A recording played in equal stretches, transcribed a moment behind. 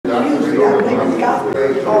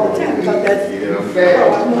all the time because that's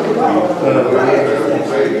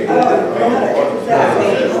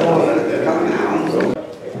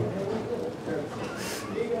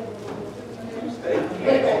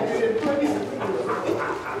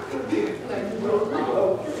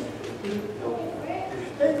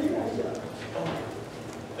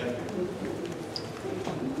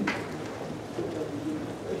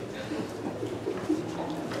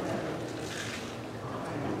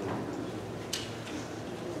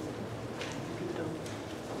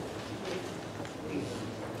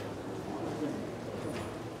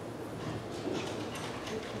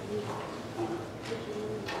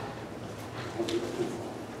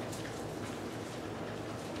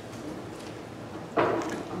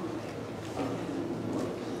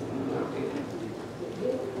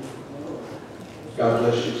God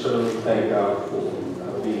bless you. Certainly thank God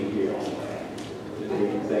for being here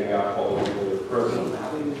today. Thank God for all of you that are present.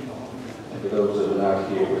 And for those that are not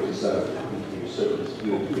here, we decided to be here. Certainly it's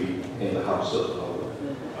good to be in the house of the Lord.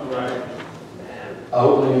 All right. Our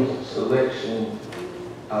opening selection,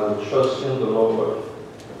 I will trust in the Lord,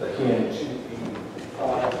 the hymn to be.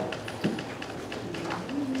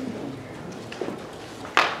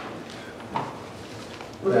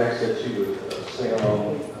 We ask that you would sing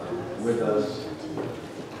along with us.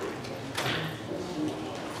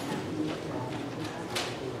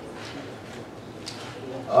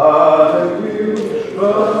 I will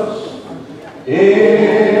trust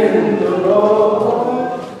in the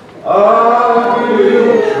Lord. I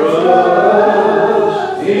will trust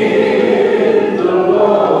in the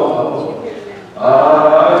Lord. I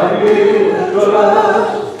will trust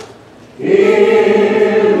in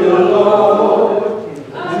the Lord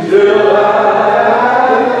until I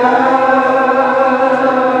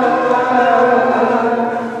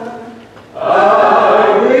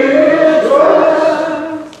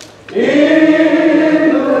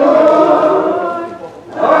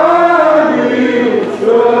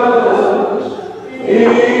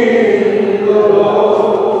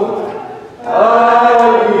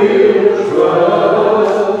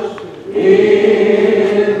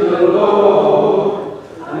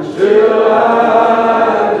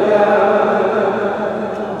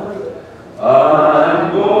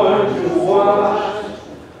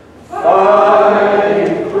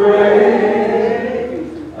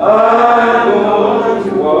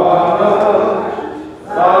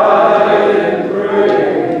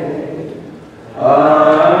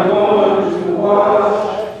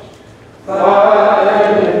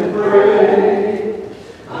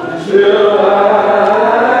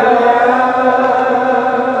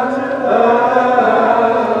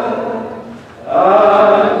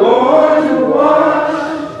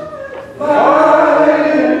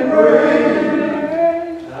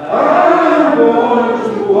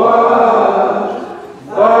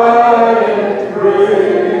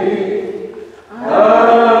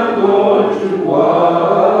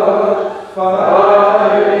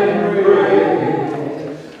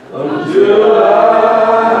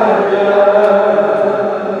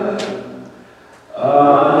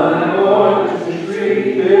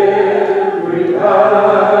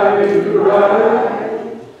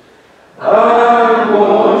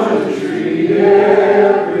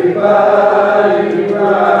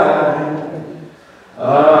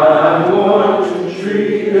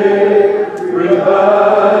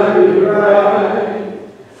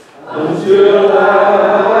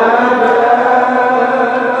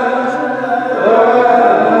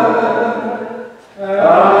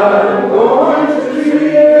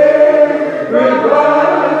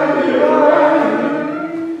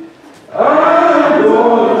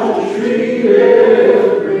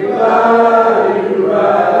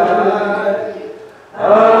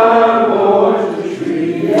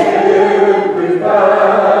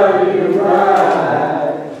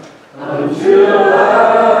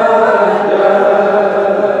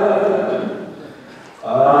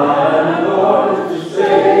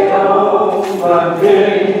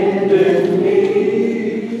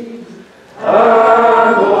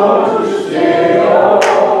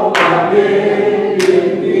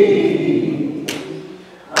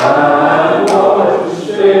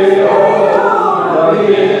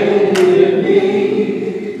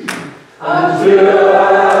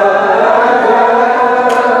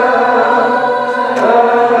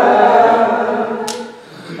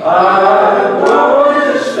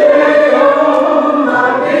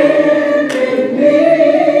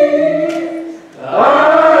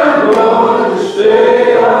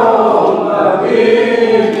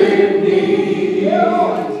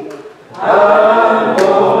I'm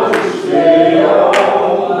going to stay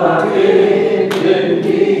on my bended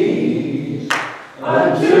knee.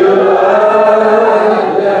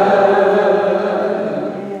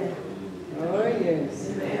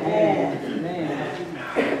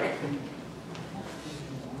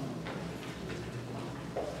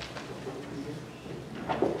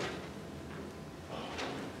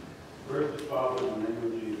 Gracious Father, in the name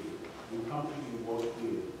of Jesus, we come to you once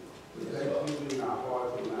again. We thank you in our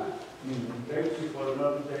hearts and minds. Thank you for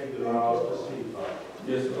another day that allows us to see, Father.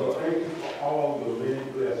 Yes, Lord. Thank you for all your many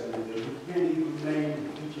blessings that we can't even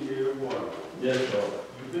name each and every one. Yes, Lord.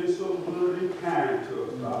 You've been so good and kind to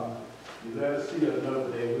us, Father. You let us see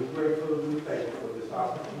another day. We're grateful and we thank you for this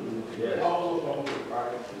opportunity. Yes. All of us are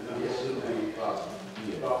right in the name, Father.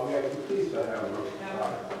 Yes. Father, we ask you please to have mercy,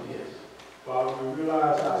 Father. Yes. Father, we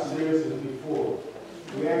realize our sins as before.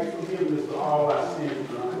 We ask forgiveness for all our sins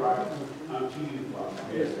and unrighteousness unto you, Father.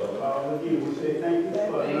 Yes, Lord. Father, again, we say thank you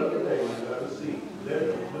for another day and let us see. Let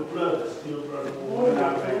the blood that still runs warm in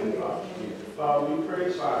our veins, Father. Father, we pray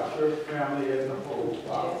for our church family as a whole,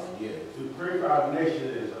 Father. Yes. We pray for our nation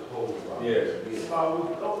as a whole, Father. Yes. Father,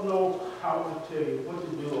 we don't know how to tell you what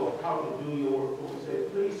to do or how to do your work, but we say,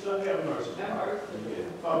 please, Son, have mercy.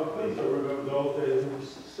 Father, please remember those that who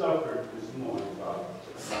suffered this morning, Father.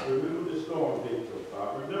 Remember the storm victims,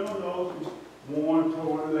 Father. Remember those who worn,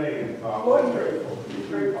 torn land, Father. We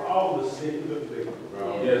pray for all the sick and the afflicted,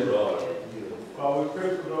 Father. Yes, Lord. Father, we pray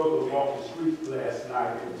for those who walked the streets last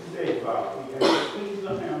night and today, Father. We ask you, please,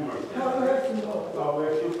 Son, have mercy. Father, we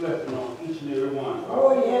ask your blessing on each and every one, Father.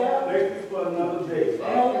 Oh, yeah. Thank you for another day,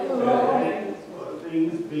 Father. Thank you, Lord. Thank you for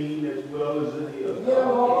things being as well as it is. Yeah,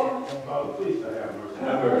 Lord. Father, please have mercy.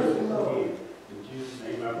 Have mercy, Lord. In Jesus'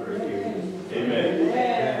 name I pray. Amen.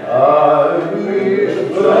 Amen. I will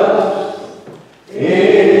trust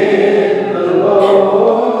in the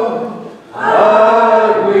Lord. I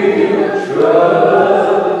will trust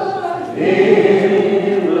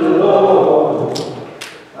in the Lord.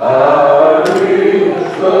 I will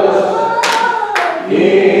trust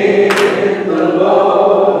in the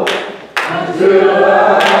Lord until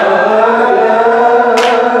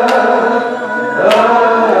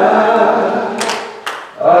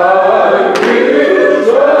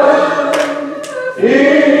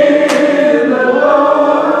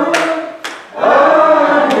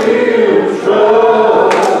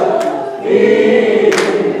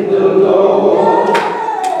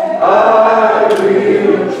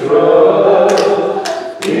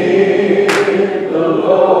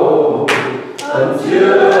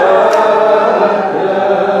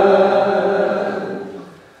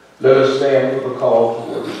Let us stand for the call to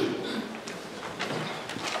worship.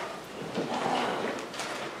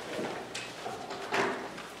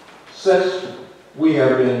 Since we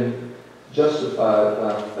have been justified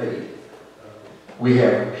by faith, we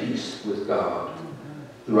have peace with God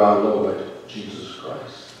through our Lord Jesus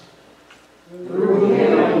Christ. Through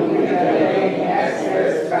him we have gained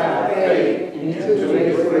access by faith into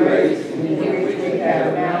his grace in which we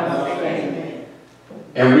have now standing.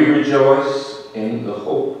 And we rejoice in the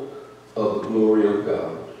hope of the glory of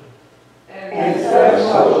God. And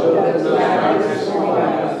such hope does not disappoint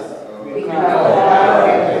us, because God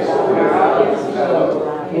has poured out his love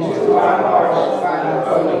into our hearts by the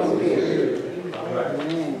Holy Spirit.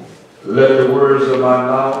 Let the words of my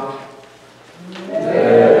mouth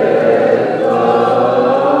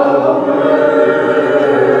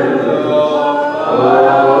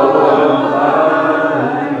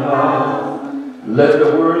let the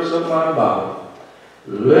words of my mouth,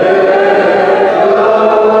 let the words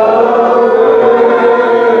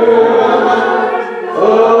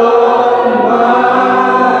of my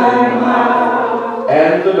mouth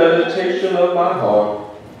and the meditation of my heart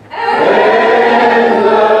and the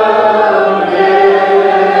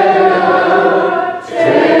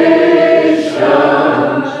meditation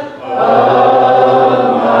of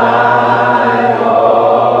my heart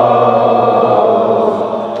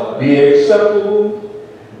be acceptable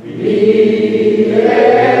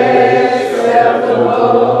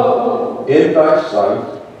in thy sight,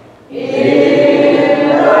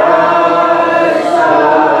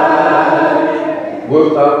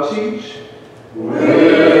 wilt thou teach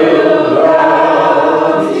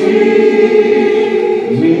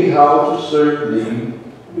me how to serve thee,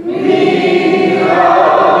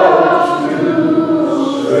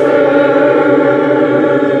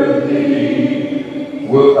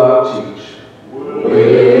 wilt thou teach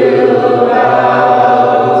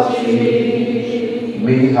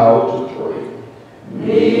me how to pray,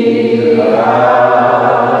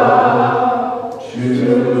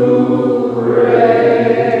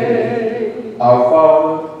 Our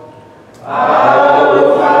Father,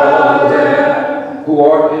 who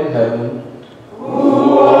art in heaven,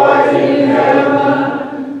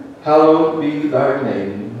 hallowed be thy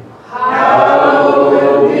name.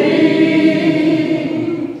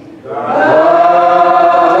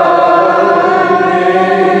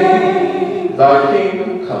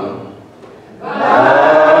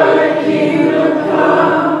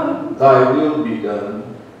 Thy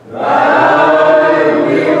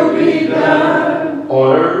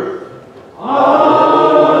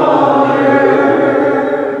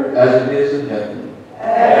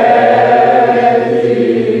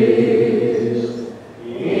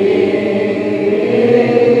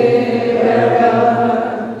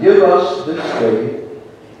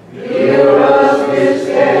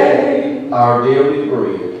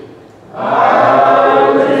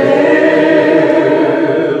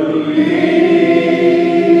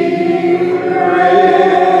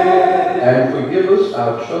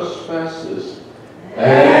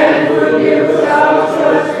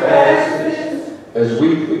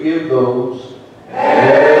forgive those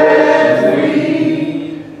as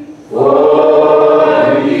we forgive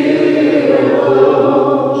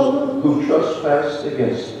those who trespass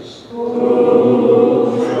against us.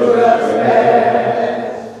 who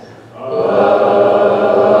trespass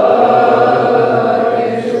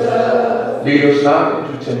against us. Lead us not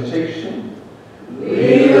into temptation,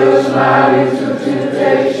 Lead us not into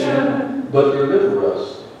temptation, but deliver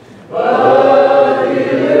us but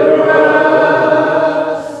deliver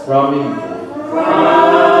us from evil. from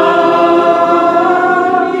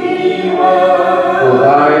evil. For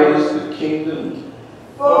thine is the kingdom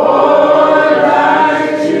For thine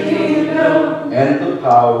is the kingdom and the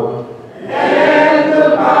power and the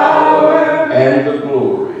power and the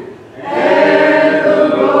glory and the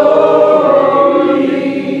glory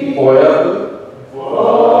forever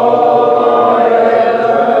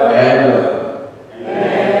and ever.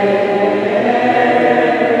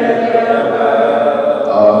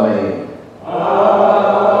 Amen.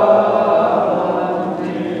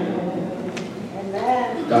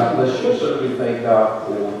 God bless you. Certainly thank God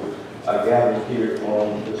for our gathering here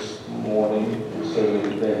on this morning. We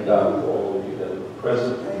certainly thank God for all of you that are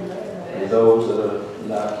present and those that are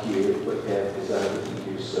not here but have decided to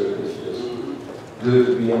do service. It's good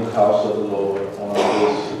to be in the house of the Lord on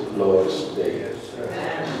this Lord's Day.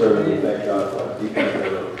 Certainly thank God for our deacons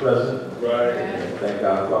that are present. And thank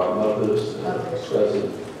God for our mothers that are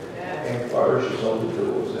present. And for our ushers on the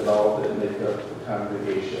doors and all that make up the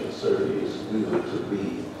congregation. Certainly it's good to be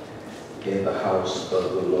in the house of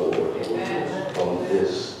the Lord on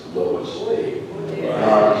this Lord's Day.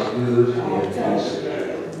 God is good and He's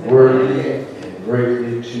worthy and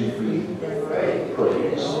greatly to be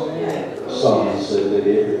praised. Psalm said that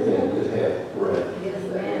everything that hath breath,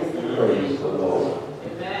 praise the Lord,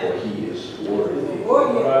 for He is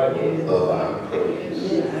worthy of our praise.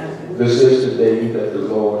 This is the day that the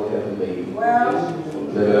Lord hath made.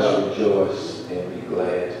 Let us rejoice and be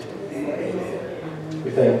glad. Amen. We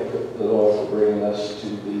thank the Lord for bringing us to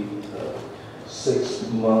the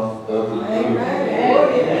 6th month of the year.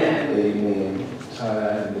 Amen.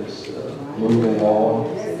 Time is moving on.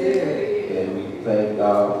 And we thank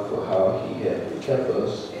God for how He has kept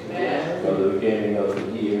us from the beginning of the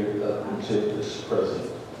year up until this present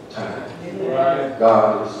time.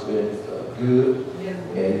 God has been good,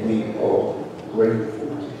 and we are grateful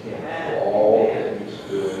to Him for all that He's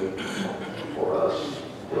doing for us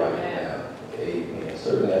right now. Amen.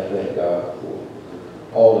 Certainly I thank God for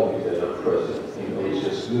all of you that are present. You know, it's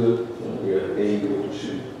just good when we're able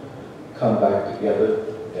to come back together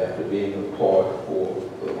after being apart for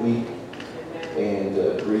a week and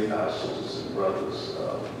greet our sisters and brothers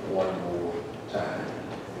one more time.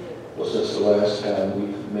 Well, since the last time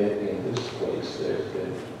we've met in this place, there's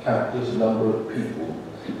been countless number of people,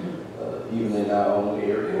 even in our own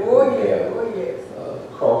area, who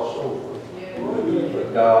have crossed over.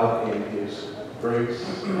 But God, in His grace,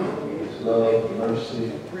 His love,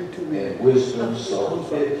 mercy, and wisdom, saw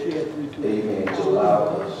fit, amen, to allow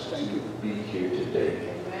us to be here today.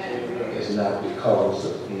 It's not because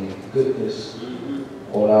of any goodness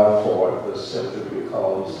on our part, but simply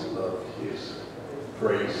because of His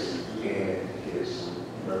grace and His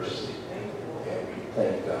mercy. And we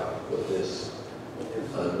thank God for this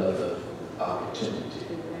another opportunity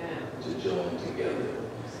to join together.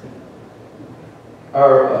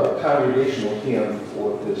 Our congregational hymn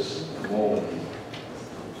for this morning,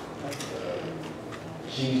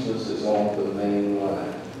 Jesus is on the main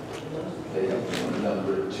line,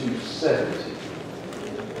 number 270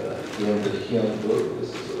 in the hymn book.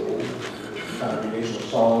 This is an old congregational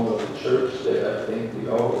song of the church that I think we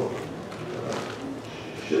all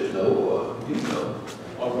should know or do know.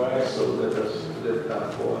 All right. So let us lift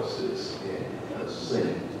our voices and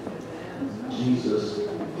sing. Jesus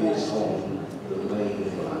is on the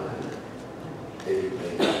main line.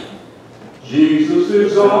 Amen. Jesus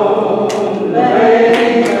is on the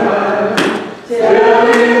main line. Tell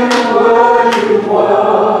Him what you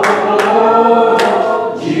want.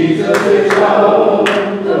 Jesus is on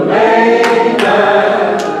the main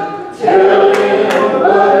line. Tell Him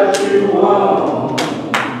what you want.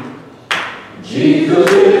 Jesus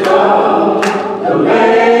is on the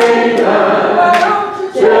main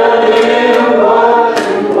line. Tell Him what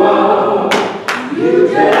you want. You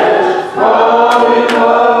just call Him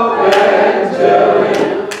up and tell Him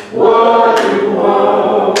what you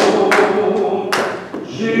want.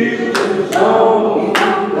 Jesus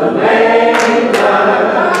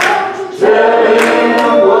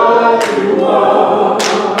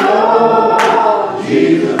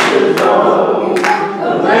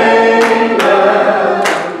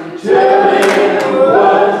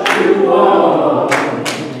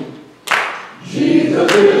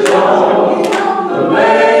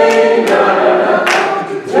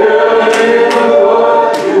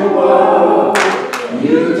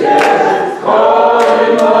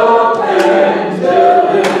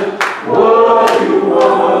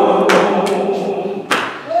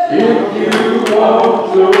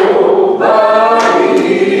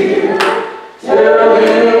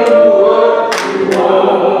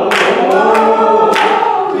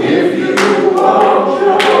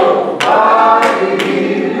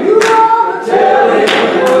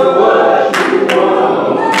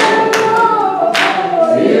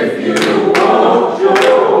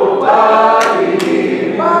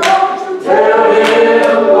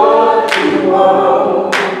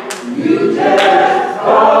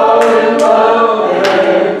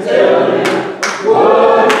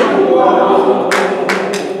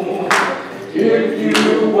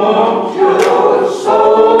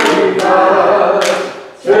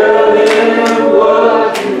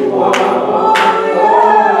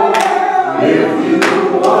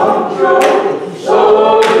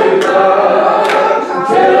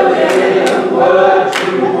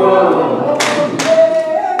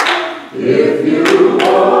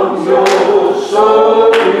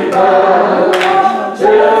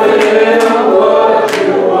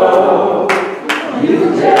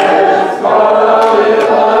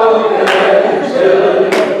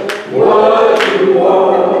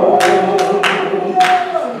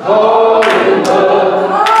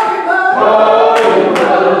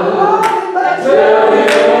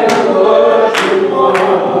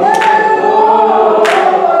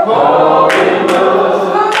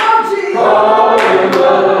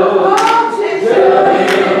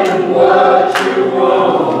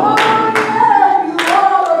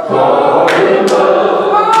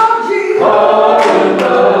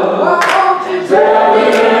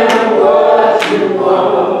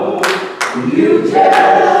You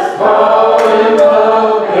just call him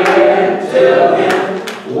up and tell him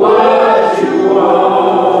what you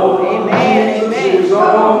want. Amen. Jesus is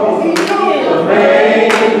on the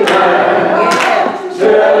main line.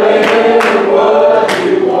 Tell him what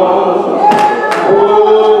you want.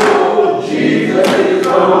 Oh, Jesus is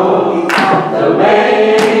on the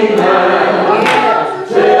main line.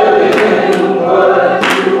 Tell him what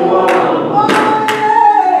you want.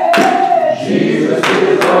 Jesus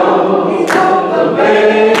is on the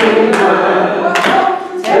main line.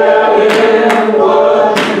 Tell him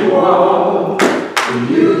what you want.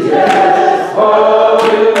 You just call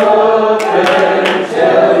him up and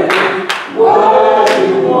tell him what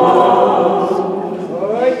you want.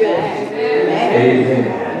 Amen.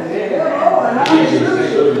 Jesus is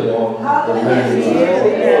certainly on the main line.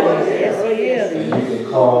 And you can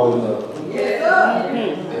call him up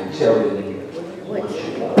and tell him what you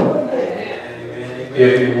want.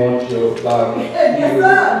 If you want your body healed,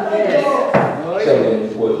 tell him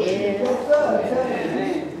what you want.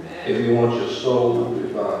 If you want your soul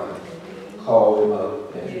revived, call him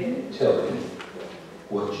up and tell him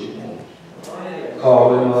what you want. Call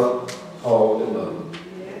him up,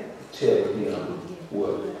 tell him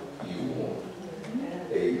what you want.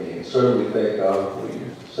 Amen. Certainly thank God for you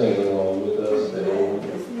singing along with us that old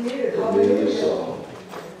familiar song.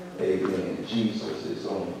 Amen. Jesus is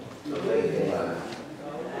on the main line.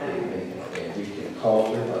 Amen. And we can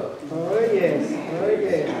call him up. Oh, yes.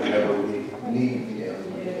 Whenever we need him,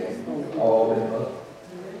 we can call him up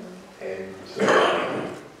and tell him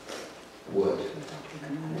what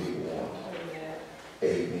we want.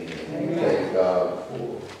 Amen. And thank God for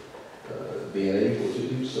being able to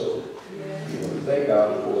do so. We want to thank God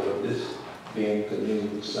for this being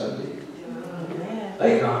Communion Sunday.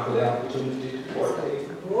 Thank God for the opportunity to partake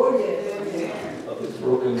of his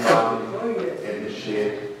broken body and the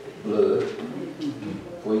shed blood.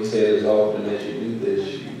 For he said, as often as you do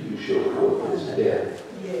this, you show forth his death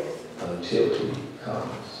until he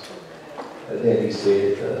comes. And then he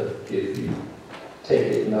said, if you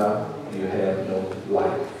take it now, you have no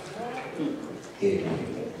life in you.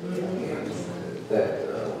 And that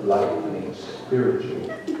life means spiritual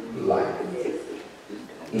life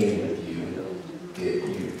in you if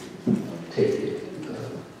you take it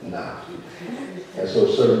now. And so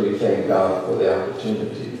certainly thank God for the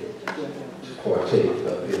opportunity to partake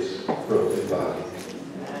of his broken body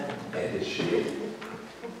and his shed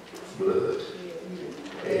blood.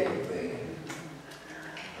 Amen.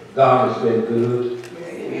 God has been good,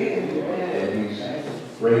 and he's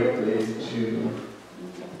greatly to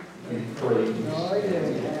be praised. And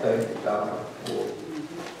we thank God for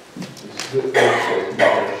his goodness that he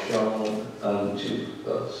has shown unto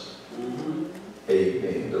us.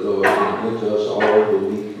 Amen. The Lord has been good to us all the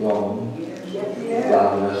week long,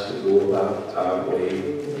 allowing us to go about our way,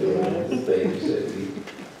 doing the things that we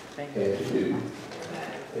had to do.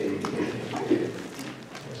 Amen.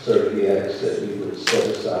 Certainly ask that we would set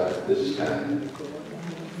aside this time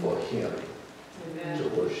for him, to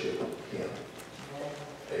worship him.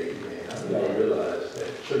 Amen. I mean, I realize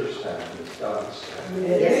that church time is God's time.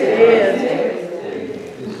 Yes, it is.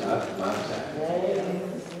 Amen. It's not my time.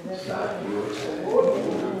 It's not your time.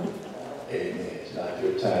 Amen. It's not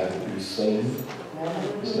your time to be seen.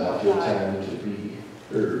 It's not your time to be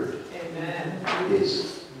heard.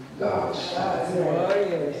 It's God's time.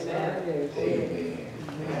 Amen.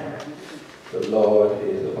 The Lord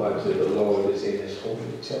is, the Bible says, the Lord is in his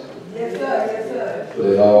holy temple. Yes, sir.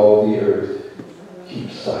 Let all the earth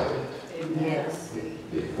keep silent Yes.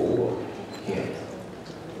 before him.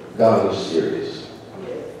 God is serious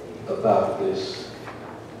about this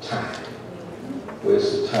time, where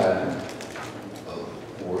it's a time of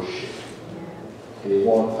worship. We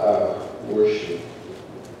want our worship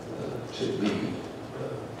to be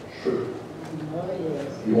true.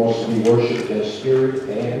 He wants to be worshipped in spirit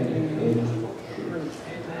and in truth.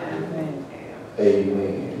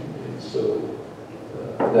 Amen. And so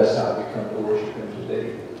that's how we come to worship him today,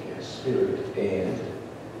 in spirit and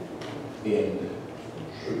in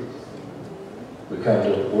truth. We come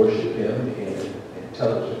to worship him in an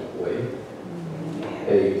intelligent way.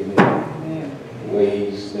 Amen.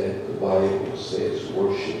 Ways that the Bible says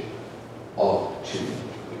worship ought to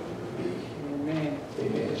be.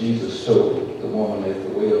 Amen. Jesus told the woman at the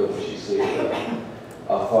well when she said,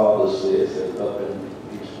 our Father says that up in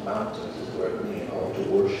these mountains is where men ought to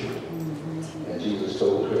worship. And Jesus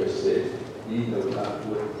told her, said, ye know not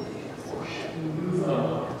what ye worship.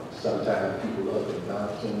 Sometimes people up in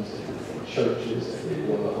mountains and churches and they're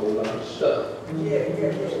doing a whole lot of stuff.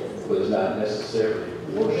 But it's not necessarily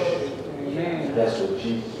worship. That's what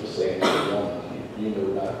Jesus was saying to the woman. you know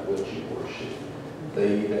not what you worship.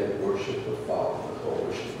 They that worship the Father or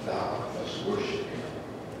worship God must worship him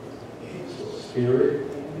in spirit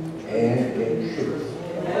and in truth.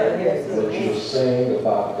 What you're saying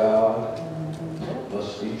about God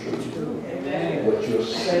must be true. What you're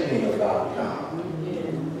saying about God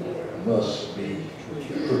must be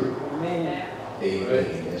true.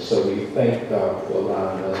 Amen. And so we thank God for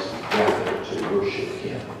allowing us to gather to worship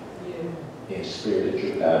him in spirit and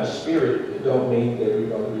truth. Now, in spirit, it don't mean that we're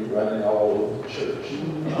going to be running all over the church.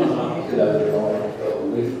 Nothing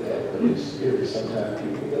wrong with that. But in spirit, sometimes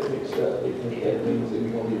people get mixed up. They think that means that we're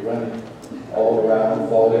going to be running all around,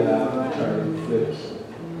 falling out, turning flips,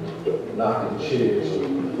 knocking chairs.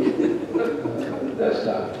 That's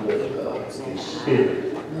not what in spirit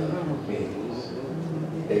means.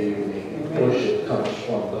 Amen. Worship comes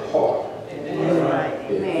from the heart.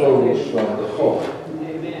 It flows from the heart.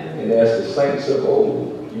 And as the saints of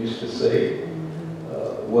old used to say,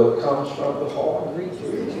 what comes from the heart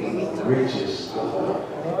reaches the heart.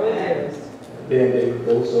 Then they would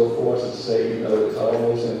go so far as to say, it's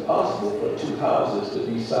almost impossible for two houses to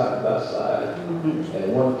be side by side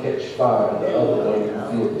and one catch fire and the other one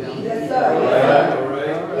feel the heat.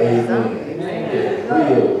 Amen. If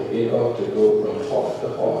real, it ought to go from heart to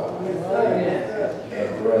heart and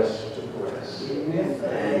breast to breast. Amen.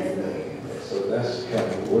 So that's the kind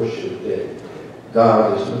of worship that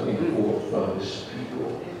God is looking for from his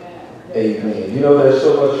people. Amen. There's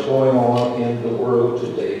so much going on in the world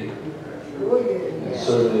today. And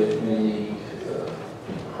certainly we need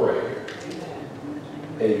prayer.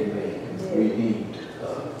 Amen. We need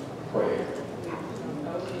prayer.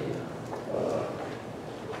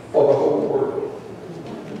 For the whole world.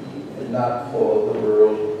 Not for the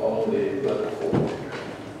world only, but for,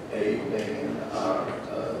 amen,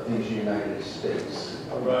 these United States.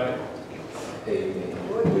 All right. Amen.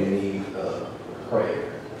 We need prayer.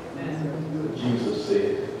 Jesus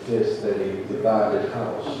said this, that a divided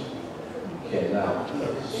house cannot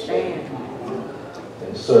stand.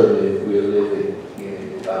 And certainly we're living in a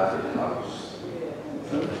divided house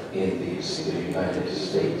in the United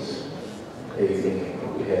States.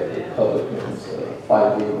 Amen. We have Republicans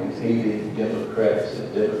fighting and hating Democrats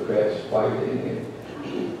and Democrats fighting.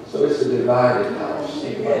 And so it's a divided house.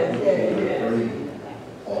 We can't agree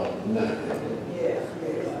on nothing.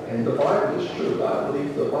 And the Bible is true. I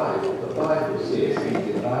believe the Bible. The Bible says a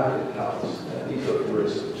divided house. Now, these are the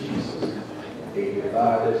words of Jesus. A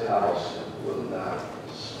divided house will not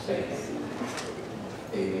stand.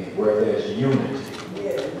 Amen. Where there's unity,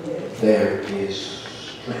 there is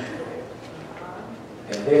strength.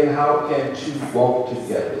 And then how can two walk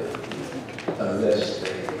together unless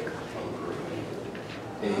they agree?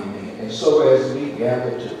 Amen. And so as we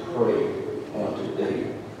gather to pray on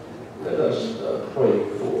today, let us pray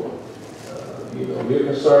for, we're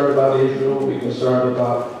concerned about Israel, we're concerned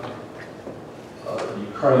about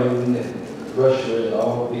Ukraine and Russia and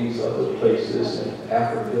all of these other places in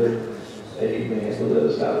Africa. Amen. So let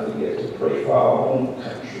us not forget to pray for our own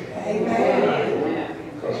country. Amen.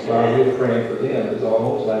 Because while we're praying for them, it's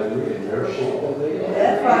almost like we're in worship when they are.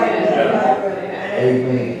 That's right.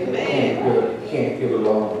 Amen. Can't get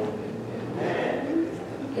along.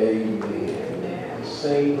 Amen. It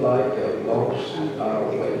seems like a lost our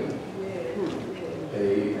way.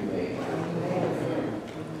 Amen.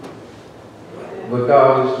 But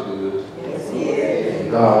God is good.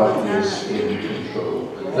 And God is in control.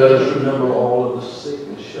 Let us remember all of the sick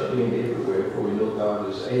and shut in everywhere, for we know God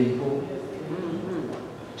is able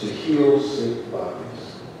to heal sick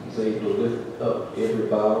bodies. He's able to lift up every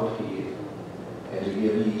bowed head and to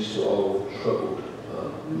give ease to all troubled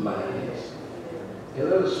minds. And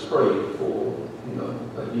let us pray for,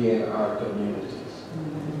 again, our communities.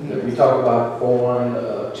 We talk about foreign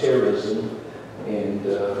terrorism, and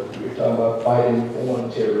we're talking about fighting foreign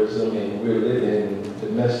terrorism, and we're living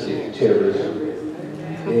domestic terrorism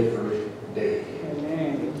every day.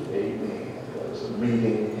 Amen. There was a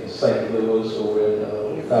meeting in St. Louis over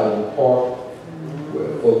in Fallon Park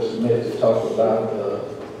where folks met to talk about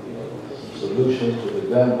solutions to the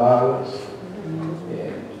gun violence.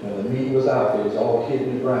 And when the meeting was out, it was all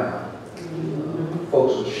hidden ground.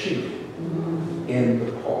 Folks were shooting in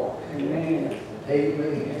the park. Amen.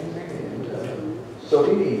 And so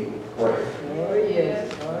we need prayer. Oh, yes.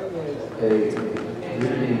 Amen. We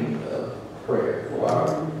need prayer for our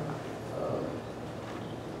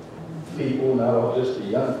people, not all just the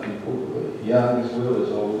young people, but young as well as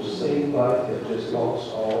old, seem like they've just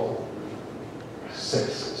lost all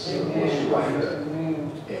senses of what's right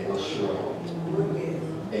and what's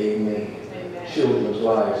wrong. Amen. Children's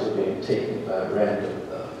lives are being taken by random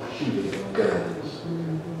shooting guns.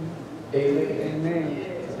 Amen.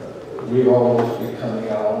 We've almost becoming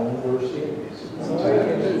our own worst enemies.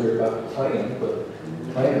 Sometimes we're about to plan, but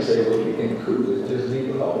plan say, well, we can cool it, just leave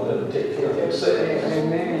it alone, let them take care of themselves.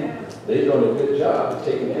 Amen. They're doing a good job of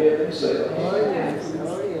taking care of themselves. Oh, yes.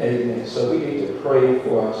 Amen. So we need to pray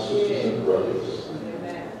for our sisters and brothers.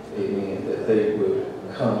 Amen. That they would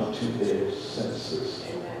come to their senses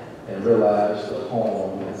and realize the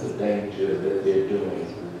harm and the danger that they're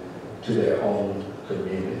doing to their own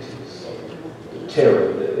communities, the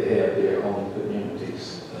terror that they have their own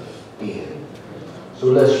communities in. So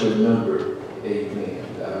let's remember, amen,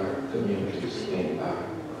 our communities in our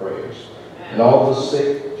prayers. And all the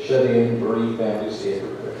sick, shut in, bereaved families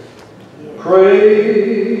everywhere.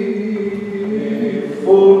 Pray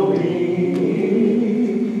for me.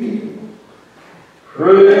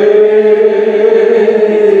 Pray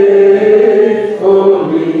for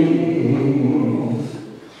me.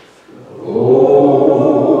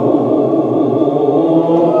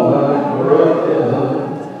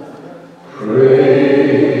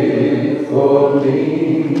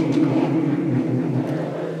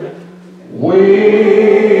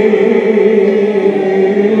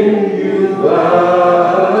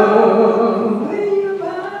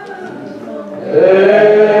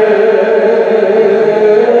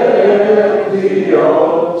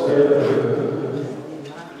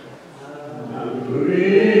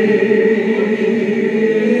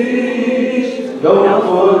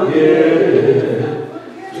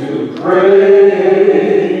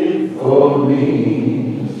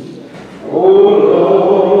 Oh, my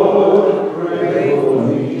brother, pray for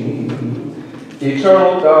me.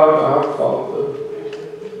 Eternal God, our Father,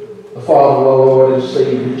 the Father of our Lord and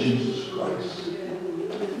Savior Jesus Christ,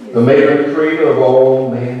 the maker and creator of all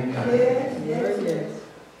mankind.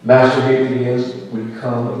 Master, here again, we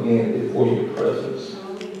come again before your presence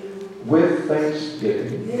with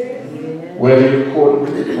thanksgiving, whether according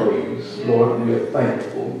to praise. Lord, we are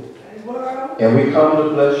thankful. And we come to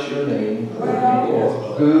bless your name, for you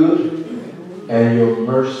are good and your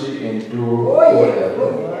mercy endure forever.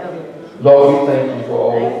 Lord, we thank you for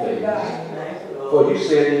all things. For you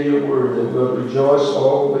said in your word that we'll rejoice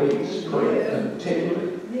always, pray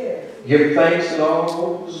continually, give thanks in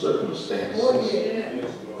all circumstances.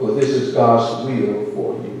 For this is God's will for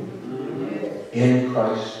you in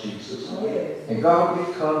Christ Jesus. And God, we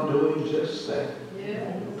come doing just that.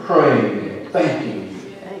 Praying and thanking you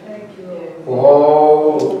for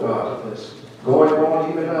all of God that's going on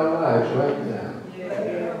even in our lives right now.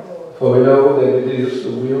 For we know that it is the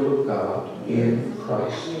will of God in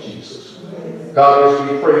Christ Jesus. God,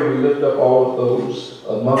 as we pray, we lift up all of those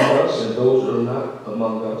among us and those that are not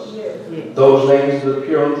among us. Those names that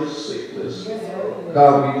appear on this sick list.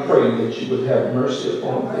 God, we pray that you would have mercy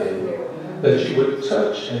upon them, that you would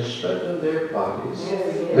touch and strengthen their bodies.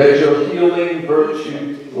 Let your healing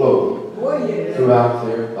virtue flow throughout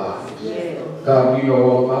their bodies. God, we know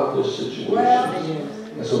all about this situation.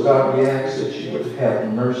 And so, God, we ask that you would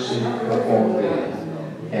have mercy upon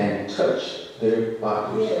them and touch their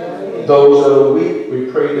bodies. Those that are weak,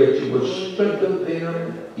 we pray that you would strengthen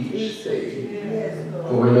them each day.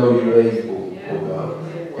 For we know you're able, oh God.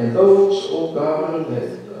 And those, oh God,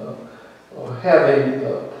 that are having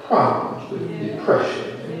problems with depression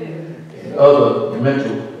and other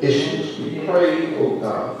mental issues, we pray, oh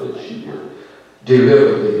God, that you would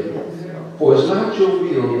deliver them. For it's not your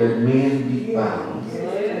will that men be bound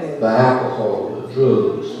by alcohol, the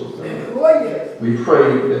drugs, oh God. We pray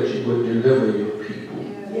that you would deliver your people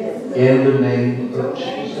in the name of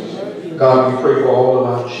Jesus. God, we pray for all of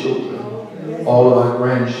our children, all of our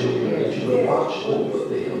grandchildren, that you would watch over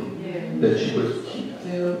them, that you would keep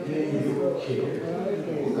them in your care,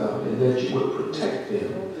 oh God, and that you would protect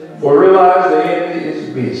them. For realize the enemy is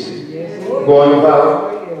busy, going about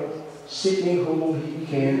seeking whom he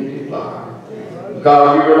can devour.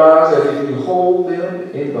 God, we realize that if you hold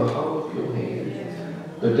them in the hollow of your hand,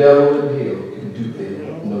 the devil in hell can do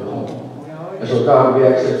them no harm. And so, God, we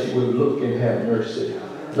ask that you would look and have mercy.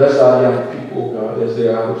 Bless our young people, God, as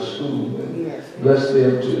they're out of school. And bless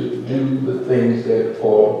them to do the things that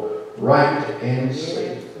are right and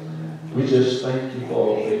safe. We just thank you for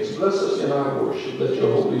all things. Bless us in our worship. Let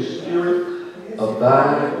your Holy Spirit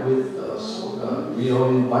abide with us, oh God. We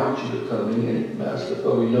don't invite you to come in, Master,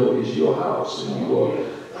 for we know it's your house and you are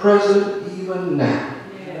present even now.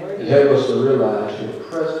 And help us to realize your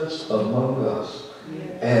presence among us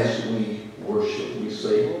as we worship. We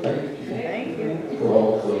say thank you for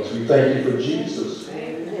all things. We thank you for Jesus.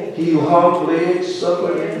 He who hung, bled,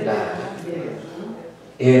 suffered, and died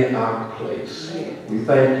in our place. We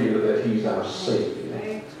thank you that he's our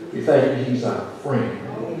Savior. We thank you he's our friend.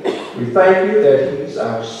 We We thank you that he's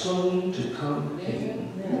our soon-to-come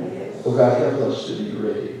King. Oh God, help us to be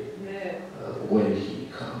ready when he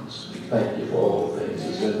comes. We thank you for all things.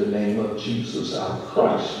 It's in the name of Jesus, our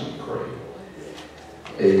Christ, we pray.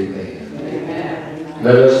 Amen. Amen.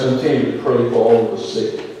 Let us continue to pray for all the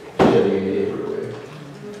sick, shedding everywhere.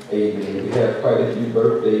 Amen. We have quite a few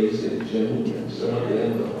birthdays in June, and some of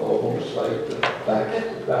them are almost like back to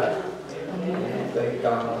back. Thank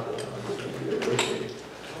God.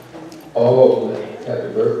 Oh,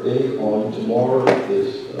 happy birthday. On tomorrow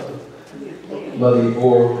is Mother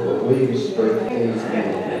Yvonne Williams' birthday.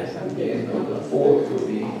 And on the 4th will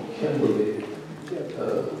be Kimberly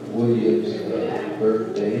Williams'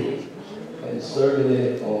 birthday. And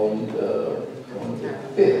certainly on the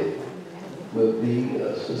 5th will be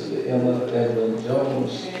Sister Emma Evelyn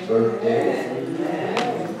Jones' birthday,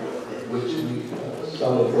 which we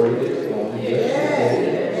celebrated on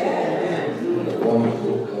yesterday in a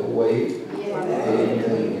wonderful way. And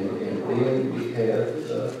then we have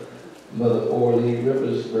Mother Orly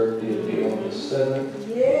Rivers' birthday will be on the 7th.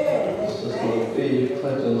 Sister Ophelia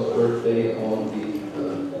Clinton's birthday on the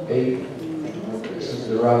 8th.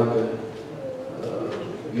 Sister Veronica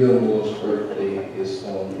Gilmore's birthday is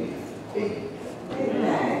on the 8th.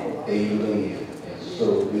 Amen. And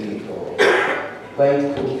so we are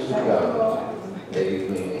thankful to God.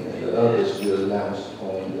 Amen. And the others will announce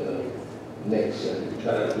on the next Sunday. We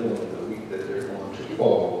try to do it the week that they're going to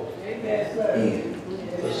fall in.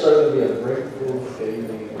 But certainly a grateful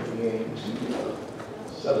amen again to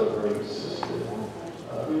celebrate Sister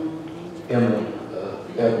Emma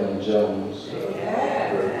Evelyn Jones'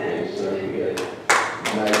 birthday. So we had a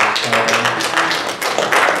nice time.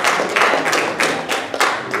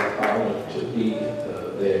 We are honored to be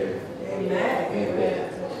there in that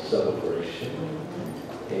celebration.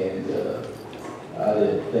 And I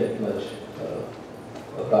didn't think much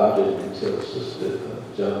about it until Sister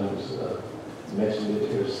Jones mentioned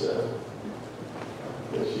it herself.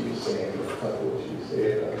 That she was saying she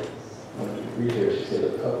said, when we read her, she said a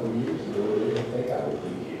couple of years ago, they didn't think I would be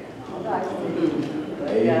here.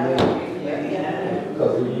 Amen. A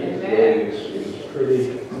couple of years ago, it was pretty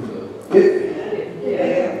iffy.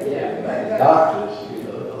 And doctors,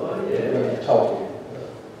 they weren't talking.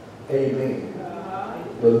 Amen.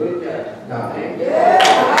 But look at God. And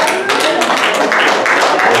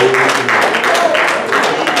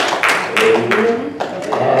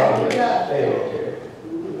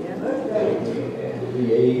to be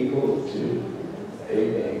able to,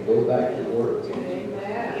 amen, go back to work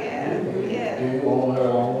and do on her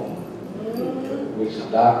own, which the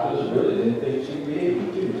doctors really didn't think she'd be able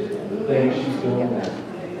to do the things she's doing now.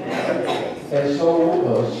 And so,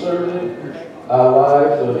 certainly, our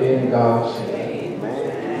lives are in God's hands.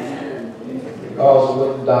 Because of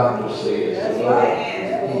what the doctor says, He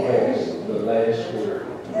has the last word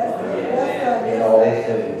in all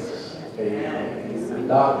things. Amen. The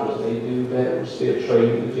doctors, they do that. We're still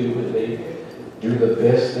trained to do it. They do the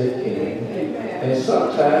best they can. And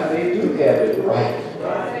sometimes they do have it right.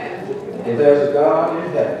 And there's a God in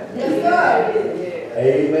heaven.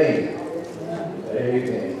 Amen.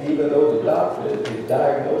 Amen. Even though the doctor, his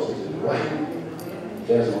diagnosis is right,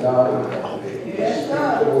 there's a God in heaven. He speaks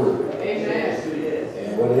the word.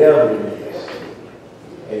 And whatever it is,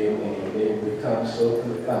 amen, they become so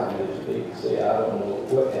confounded. They can say, I don't know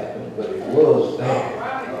what happened, but it was there.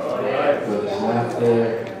 But it's not there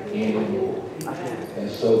anymore. And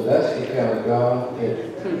so that's the kind of God that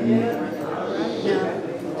we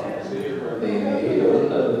amen. You know,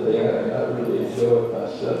 another thing, I really enjoyed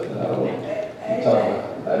myself, and I want to talk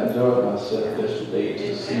about, I enjoyed myself yesterday to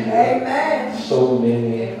see so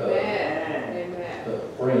many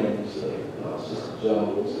friends, Sister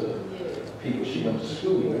Jones, people she went to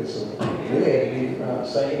school with, so we had to be around the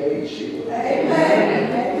same age she was. I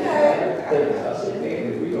said, man,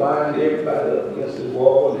 if we lined everybody up against this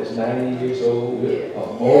wall that's 90 years old or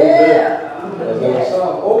older, because there were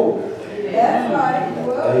some older. That's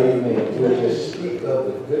right. Amen. We'll just speak of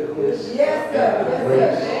the goodness and the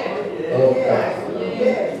grace of God.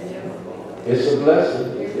 It's a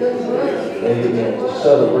blessing. Amen. To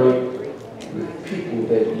celebrate with people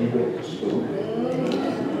that you went to school.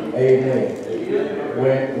 Amen.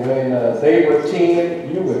 When they were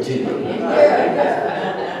 10, you were 10.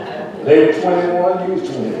 They were 21, you was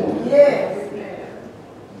 21.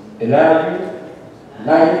 And now you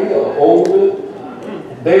 90 or older,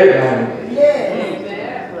 they're 90.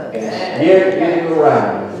 And yet getting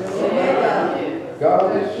around. God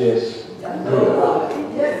is just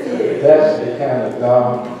good. That's the kind of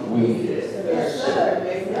God we serve.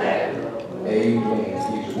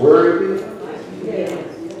 Amen. He's worthy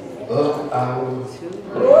of our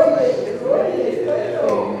praise.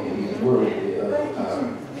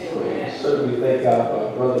 certainly thank God for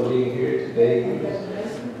our brother being here today. We was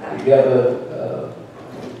together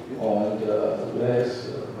on last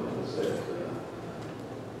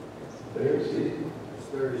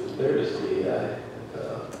Thursday. I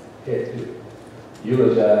had to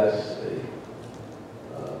eulogize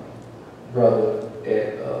a brother at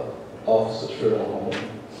Officer Trail Home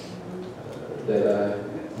that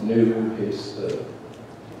I knew his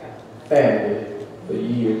family for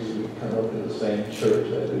years. We come up in the same church.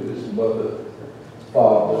 I knew his mother,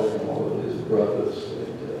 father, and all of his brothers,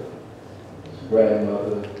 and his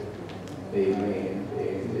grandmother. Amen.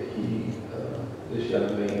 And he, this young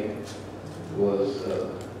man, was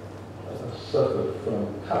suffered from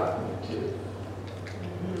cognitive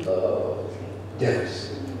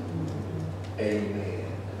deficit. Amen.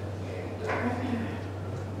 And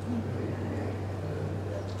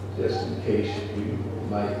just in case you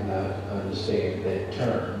might not understand that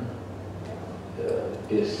term,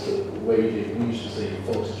 it's the way that we used to say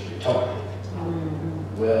folks is retarded.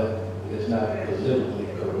 Well, it's not politically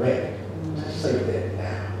correct to say that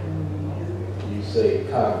now. You say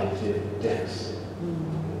cognitive deficit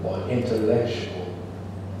or intellectual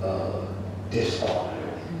disorder.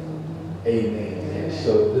 Amen. And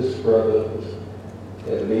so this brother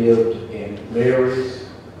that lived in Mary's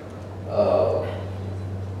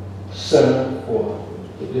Center for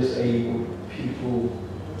the Disabled People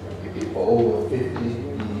for over 50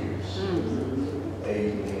 years.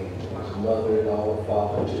 Amen. His mother and our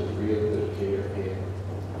father took real good care of him.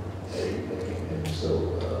 Amen. And so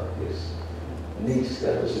his niece,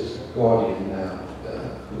 that was his guardian now,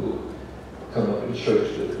 who come up in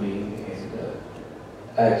church with me and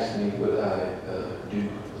asked me would I do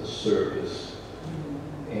the service.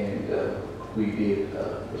 And we did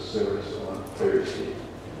the service on Thursday.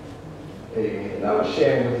 Amen. And I was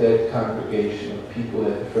sharing with that congregation of people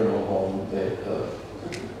at the funeral home that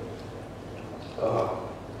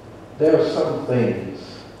there are some things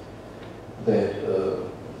that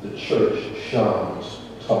the church shuns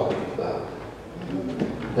talking about.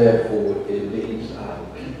 Therefore, it leaves our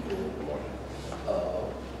people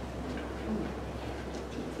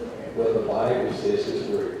where the Bible says is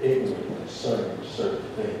we're ignorant concerning certain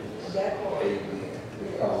things. Amen.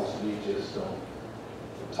 Because we just don't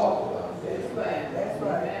talk about that. That's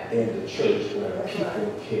right. In the church where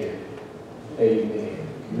people can, amen,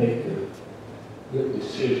 make a good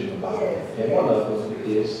decision about it. And one of them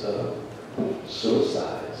is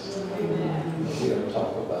suicides. We don't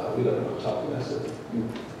talk about, that's a good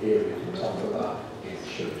area to talk about in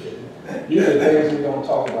church. And usually the things we don't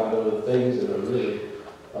talk about are the things that are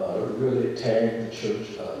really tearing the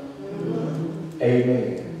church up.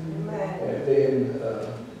 Amen. And then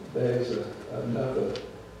there's another,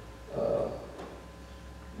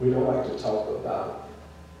 we don't like to talk about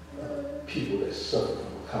people that suffer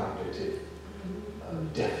from cognitive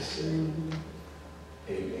deficit.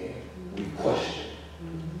 Amen. We question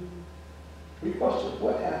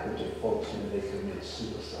what happened to folks when they commit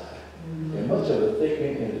suicide. And much of the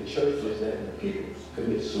thinking in the church is that when people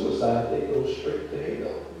commit suicide, they go straight to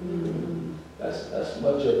hell. That's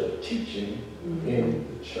much of the teaching in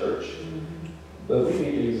the church. But we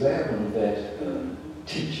need to examine that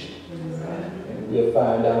teaching. And we'll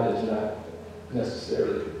find out it's not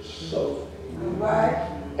necessarily so.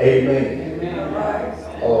 Amen.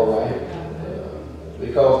 All right.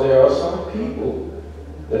 Because there are some people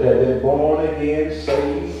that have been born again,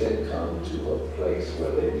 saved, and come to a place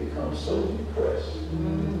where they become so depressed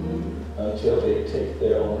until they take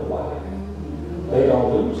their own life. They don't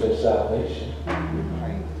lose their salvation.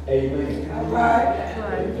 Amen.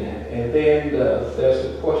 Amen. And then there's a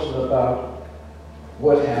question about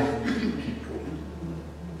what happens to people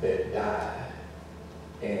that die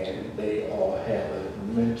and they all have a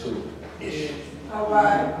mental issue.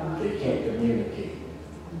 They can't communicate.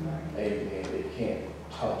 Amen. They can't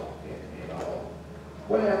talk and all.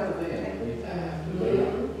 What happens then when they die?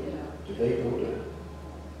 Do they go to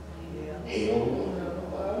hell?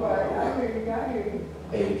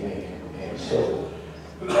 Amen. And so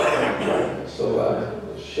I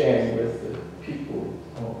was sharing with the people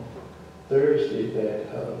on Thursday that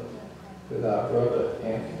with our brother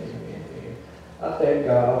Anthony, and I thank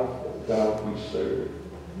God for the God we serve.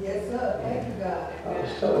 Yes, sir. Thank you, God. I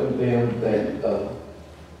was telling them that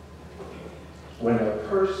when a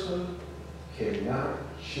person cannot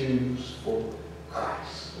choose for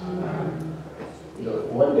Christ, you know,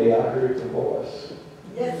 one day I heard the voice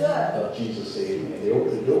Yes, sir. of Jesus saying, and they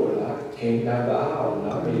opened the door and I came down the aisle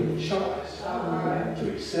and I made a choice to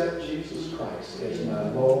accept Jesus Christ as my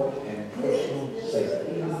Lord and personal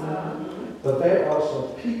Savior. But there are some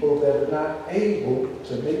people that are not able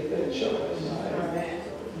to make that choice.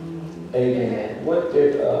 Amen. What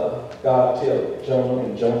did God tell Jonah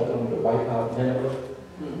and Jonah to wipe out Nineveh?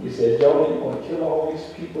 He said, Jonah, you're going to kill all these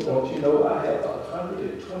people. Don't you know I have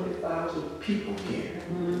 120,000 people here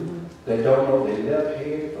that don't know their left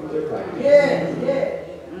hand from their right hand? Yes, yes.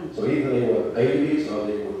 So either they were babies or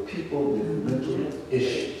they were people with mental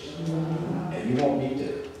issues. And you want me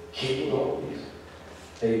to kill all these?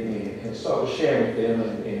 Amen. And so I was sharing with them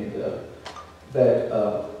that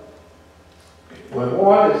when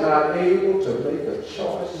one is not able to make a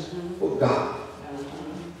choice for God,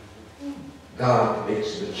 God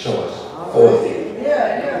makes the choice for them.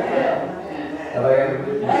 Yeah. Have I ever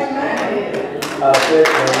written this? Amen. I said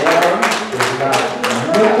when one is not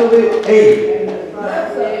mentally able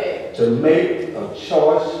to make a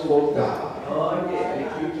choice for God,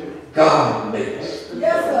 God makes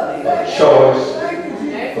Yes, a sir. choice Thank you,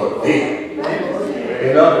 Jesus. for them. Thank you, Jesus.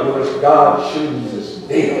 In other words, God chooses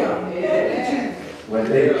them Thank when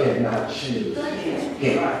they cannot choose Him.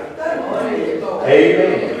 you, Lord.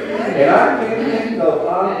 Amen. And I can't think of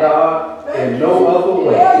our God in no other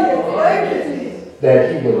way Thank you, Jesus. that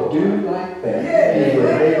He would do like that. He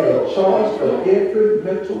would make a choice for every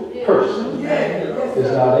mental person is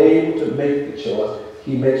not able to make the choice.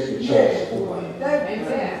 He makes the choice for them. Thank you.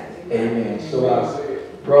 Amen. So our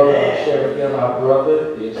brother, I share with them, our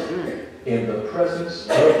brother is in the presence of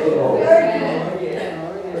the Lord.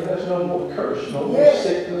 But there's no more curse, no more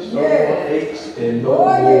sickness, no more aches, and no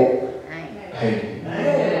more pain.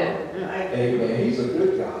 Amen. He's a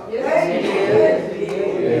good God. Yes,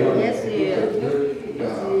 He's a good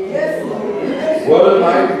God. What a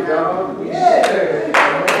mighty God we serve.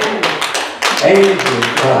 Angels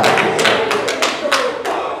cry.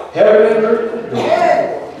 Heaven and earth adore.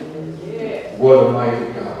 What a mighty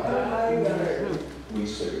God we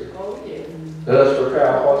serve. Let us prepare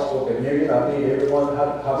our hearts for communion. I need everyone.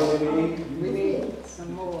 How many we need? We need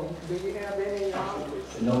some more. Do you have any?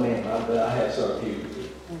 No, ma'am. But I have some here.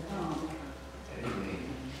 Amen.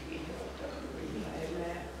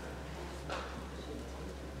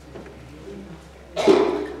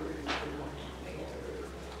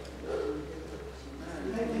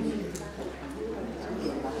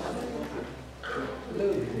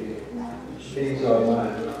 These are my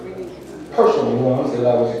personal ones that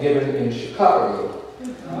I was given in Chicago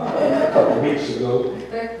a couple of weeks ago.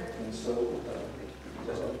 And so,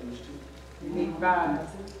 just like these two. You need 5.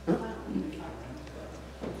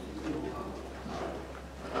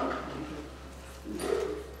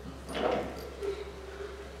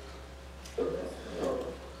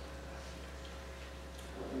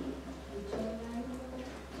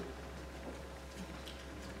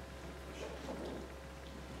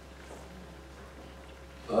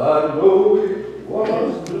 I know it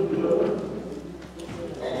was the blood.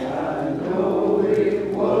 I know it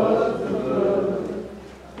was the blood.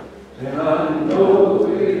 And I know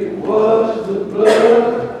it was the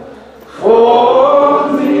blood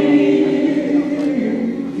for me.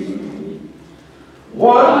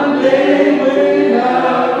 One day when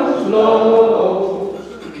I was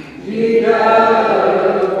lost, He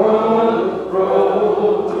died upon the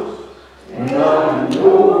cross. And I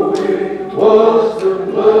know it was the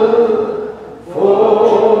blood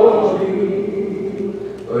for me.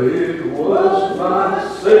 It was my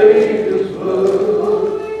Savior's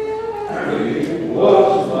blood. It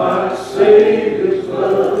was my Savior's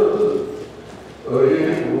blood.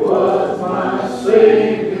 It was my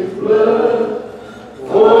Savior's blood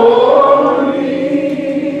for me.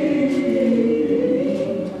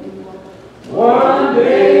 One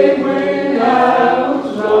day when I was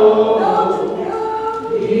lost,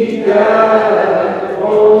 He died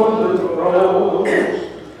on the cross,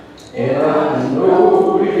 and I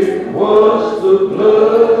know it was the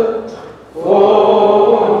blood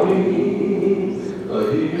for me.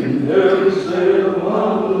 He never said a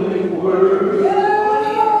mumbling word.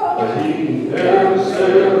 He never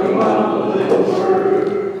said a mumbling word.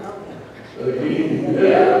 He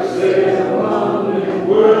never said a mumbling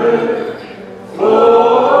word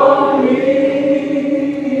for me.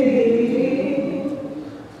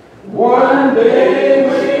 One day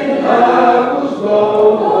when I was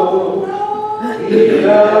lost, He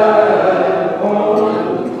died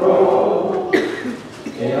on the cross,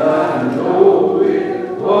 and I know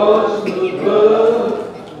it was the blood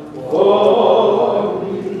for me.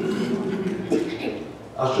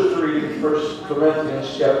 Our scripture reading, 1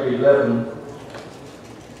 Corinthians chapter 11,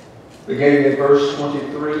 beginning at verse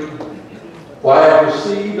 23. For I have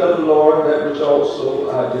received of the Lord that which also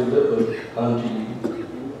I delivered unto you,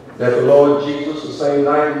 that the Lord Jesus, the same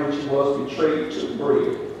night in which He was betrayed, took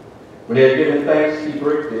bread. When He had given thanks, He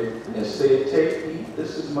broke it and said, Take, eat,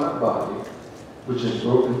 this is my body, which is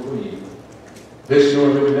broken for you. This do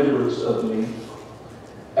in remembrance of me.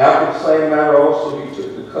 After the same manner also he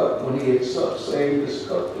took the cup when he had supped, saying, This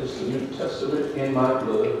cup is the New Testament in my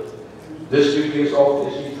blood. This do ye as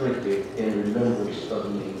often as ye drink it in remembrance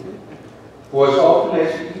of me. For as often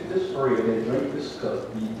as ye eat this bread and drink this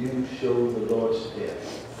cup, ye do show the Lord's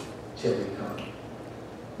death till he come.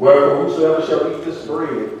 Wherefore whosoever shall eat this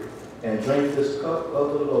bread and drink this cup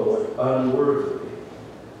of the Lord unworthily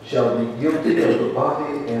shall be guilty of the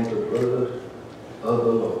body and the blood of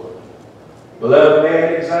the Lord. But let a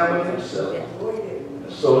man examine himself,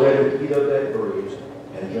 and so let him eat of that bread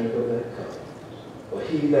and drink of that cup. For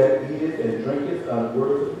he that eateth and drinketh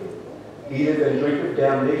unworthily eateth and drinketh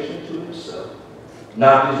damnation to himself,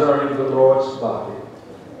 not discerning the Lord's body.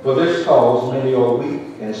 For this cause many are weak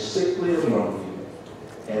and sickly among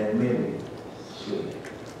you, and many sleep.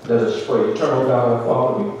 Let us pray. Eternal God, our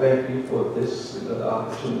Father, we thank you for this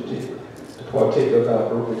opportunity to partake of thy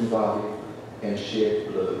broken body and shed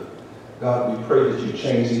blood. God, we pray that you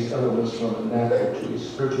change these elements from the natural to the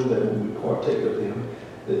spiritual, that when we partake of them,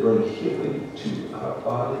 they bring healing to our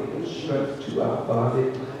body and strength to our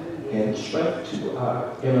body and strength to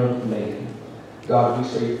our inner man. God, we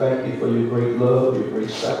say thank you for your great love, your great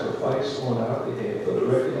sacrifice on our behalf. For the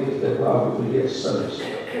record is that while we were yet sinners,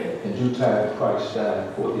 in due time Christ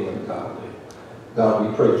died for the ungodly. God,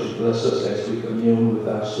 we pray that you bless us as we commune with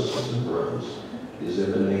our sisters and brothers. It is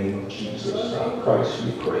in the name of Jesus, our Christ,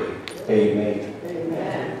 we pray. Amen.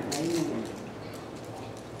 Amen.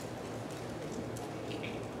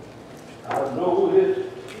 I know it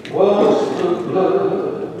was the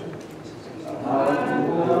blood. I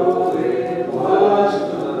know it was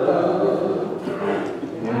the blood.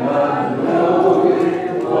 And I know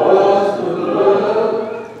it was the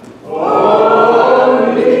blood for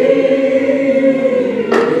me.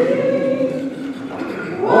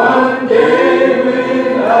 One day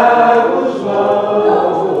when I was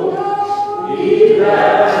lost, he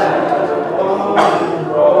died upon the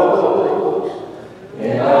cross.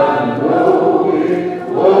 And I know it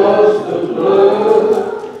was the blood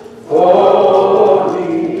for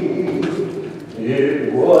me.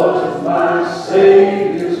 It was my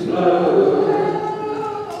Savior's blood.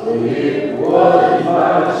 It was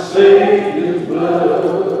my Savior's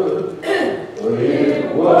blood.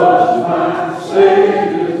 It was my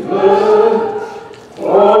Savior's blood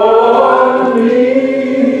for me.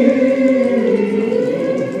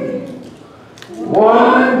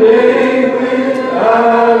 One day when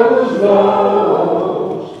I was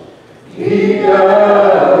lost, he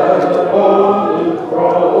died upon the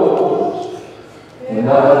cross, and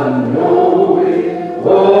I know it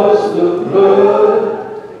was the blood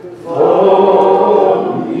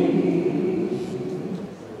for me.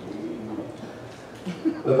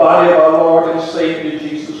 The body of our Lord and Savior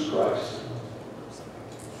Jesus Christ,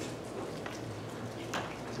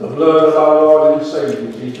 the blood of our Lord and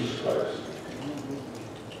Savior Jesus Christ.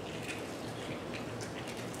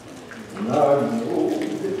 And I know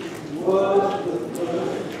it was the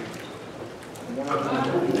blood. I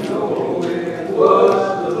know it was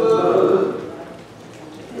the blood.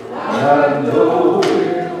 I know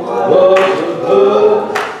it was the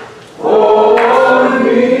blood for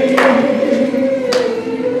me.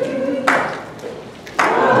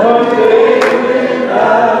 One day when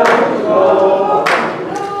I was lost,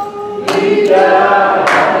 he died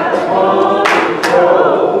upon the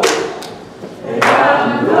cross, and I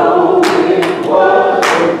know it was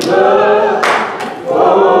the blood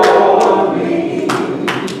for me.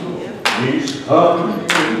 He's coming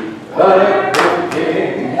back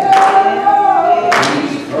again.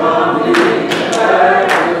 He's coming back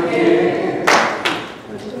again.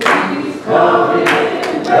 He's coming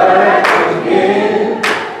back again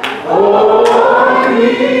for me.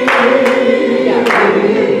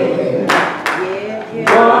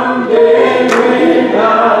 One day when I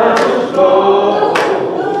was lost,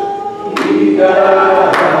 he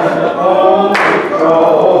died upon the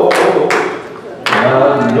cross. I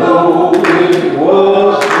know it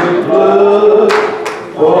was the blood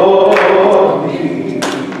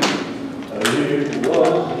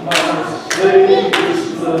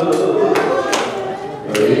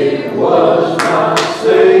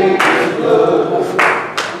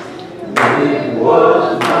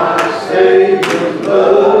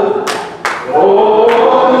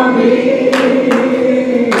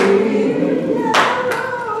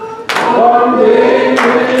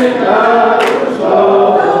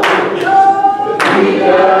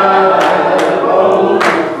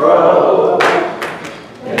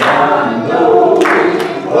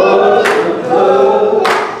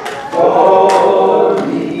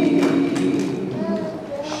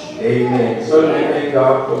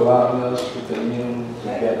allowing us to commune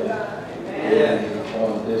together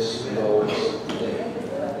on this Lord's Day.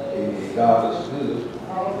 Amen. God is good,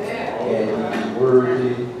 and He's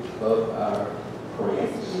worthy of our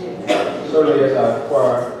praise. Certainly, as our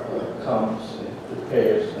choir comes and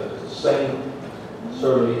prepares to sing,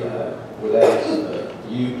 certainly would ask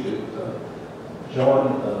you to join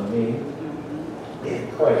me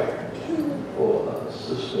in prayer for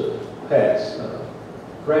Sister Pat's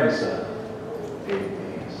grandson.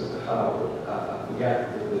 Amen. Sister Howard. I forgot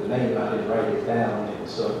the name. I didn't write it down, and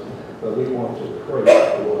so but we want to pray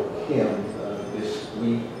for him this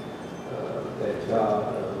week that God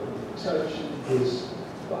touch his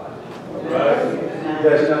body. Right.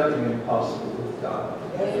 There's nothing impossible with God.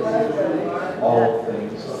 All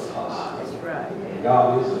things are possible. Right.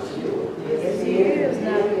 God is a healer. Yes, He is.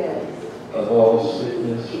 Of all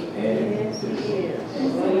sickness and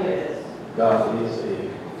disease. God is a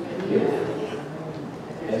healer.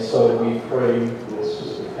 And so we pray with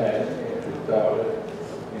Sister Pat and her daughter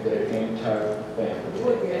and their entire family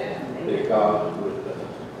that God would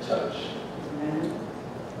touch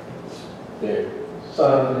their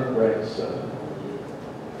son and grandson.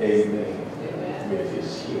 Amen. With his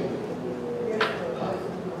healing.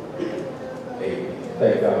 Amen.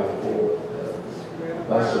 Thank God for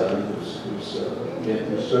my son who's been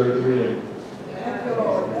through surgery and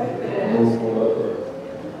removal of a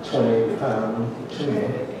 20-pound tumor.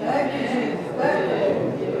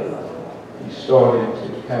 He's starting to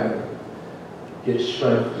kind of get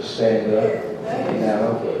strength to stand up now,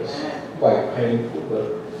 but it's quite painful, but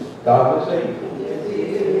God is able.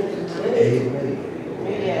 Amen.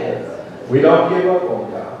 We don't give up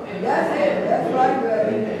on God. That's right.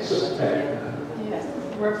 Amen. Sister Pat. Yes,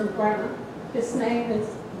 Reverend Brown. His name is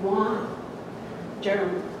Juan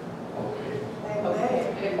Jeremy. Okay.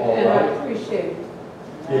 And I appreciate it.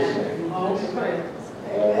 Yes, ma'am. All the prayers.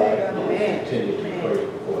 All right. Continue to pray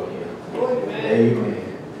for him. Amen.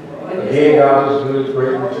 Again, God is good,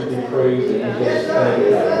 greatly to be praised, and we just thank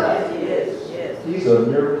God. He's a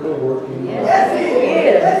miracle working God. Yes, He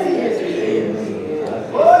is. Yes, He is.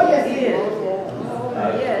 Amen. Oh, yes, He is. Yes.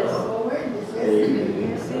 Amen.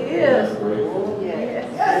 Yes, He is. I'm grateful. Yes,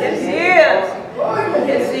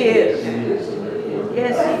 He is. Yes, He is. He is a miracle working God.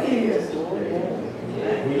 Yes, He is.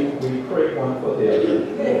 We pray one for the other.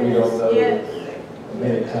 We don't know Yes.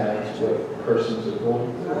 many times what persons are going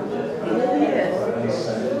through. Yes. He's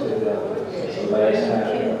sent it to the other. Since the last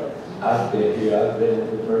time I've been here, I've been in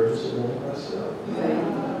the emergency room myself.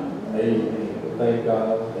 Amen. Thank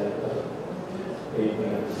God that,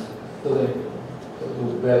 amen, feeling a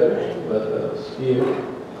little better, but still,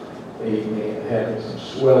 amen, having some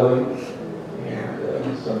swelling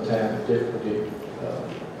and sometimes difficulty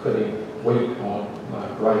putting weight on my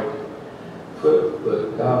right foot,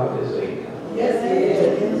 but God is able. Yes, He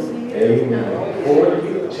is. Amen. Before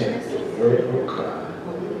you attempt to break or cry,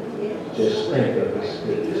 just think of His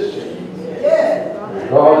goodness to you. Yes.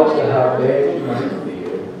 Regardless of how bad you might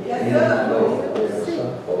feel, Yes, you sir. know that there are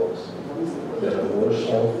some folks that are worse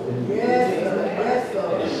off than you. Yes, sir. Yes, sir.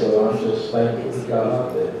 And so I'm just thankful to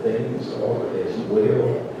God that things are as well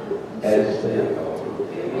as they are.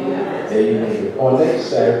 Amen. On next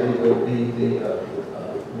Saturday will be the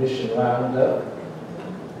mission roundup.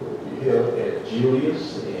 We'll be held at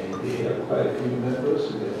Julius, and we have quite a few members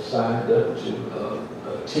who have signed up to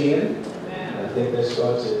attend. I think that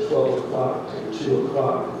starts at 12 o'clock to 2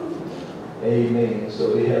 o'clock. Amen.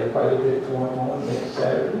 So we have quite a bit going on next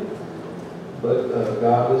Saturday. But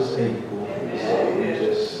God is able. So we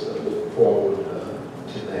just look forward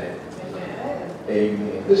to that.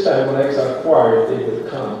 Amen. This time when I asked our choir if they would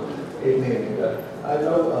come. Amen. I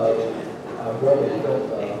know our brother, he don't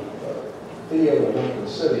feel or don't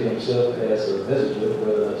consider himself as a visitor,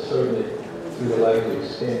 but certainly we would like to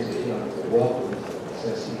extend to him a welcome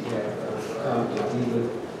since he had come to be with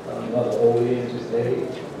Mother Olean today.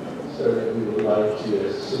 Certainly we would like to,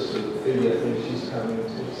 as Sister Ophelia, I think she's coming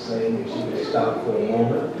to sing, if she would stop for a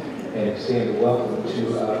moment and extend a welcome to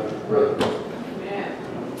our brother.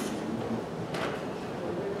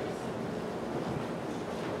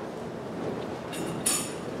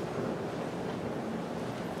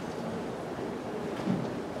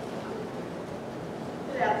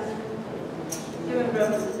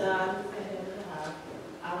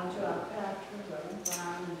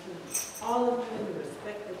 All of you in the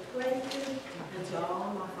respective places, and to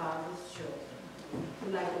all my father's children.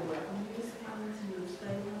 We'd like to welcome you this morning to New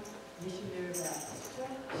Salem Missionary Baptist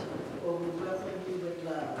Church, where we welcome you with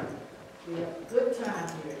love. We have a good time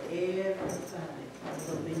here every Sunday,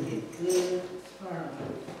 so we get good, firm,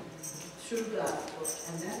 true gospel,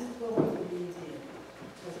 and that is what we believe in.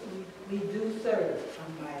 Because we do serve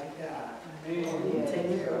Almighty God. He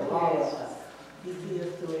takes care of all of us. He sees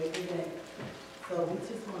us through every day. So we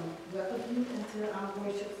just want to welcome you into our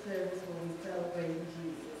worship service where we celebrate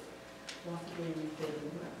Jesus. Once again, we say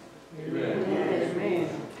amen.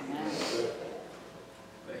 Amen.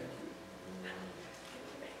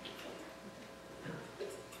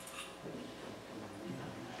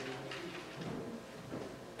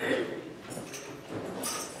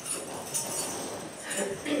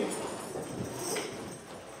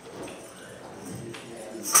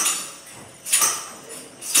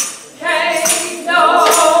 Can't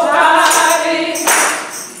nobody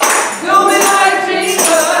do me like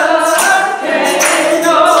Jesus. Can't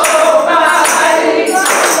nobody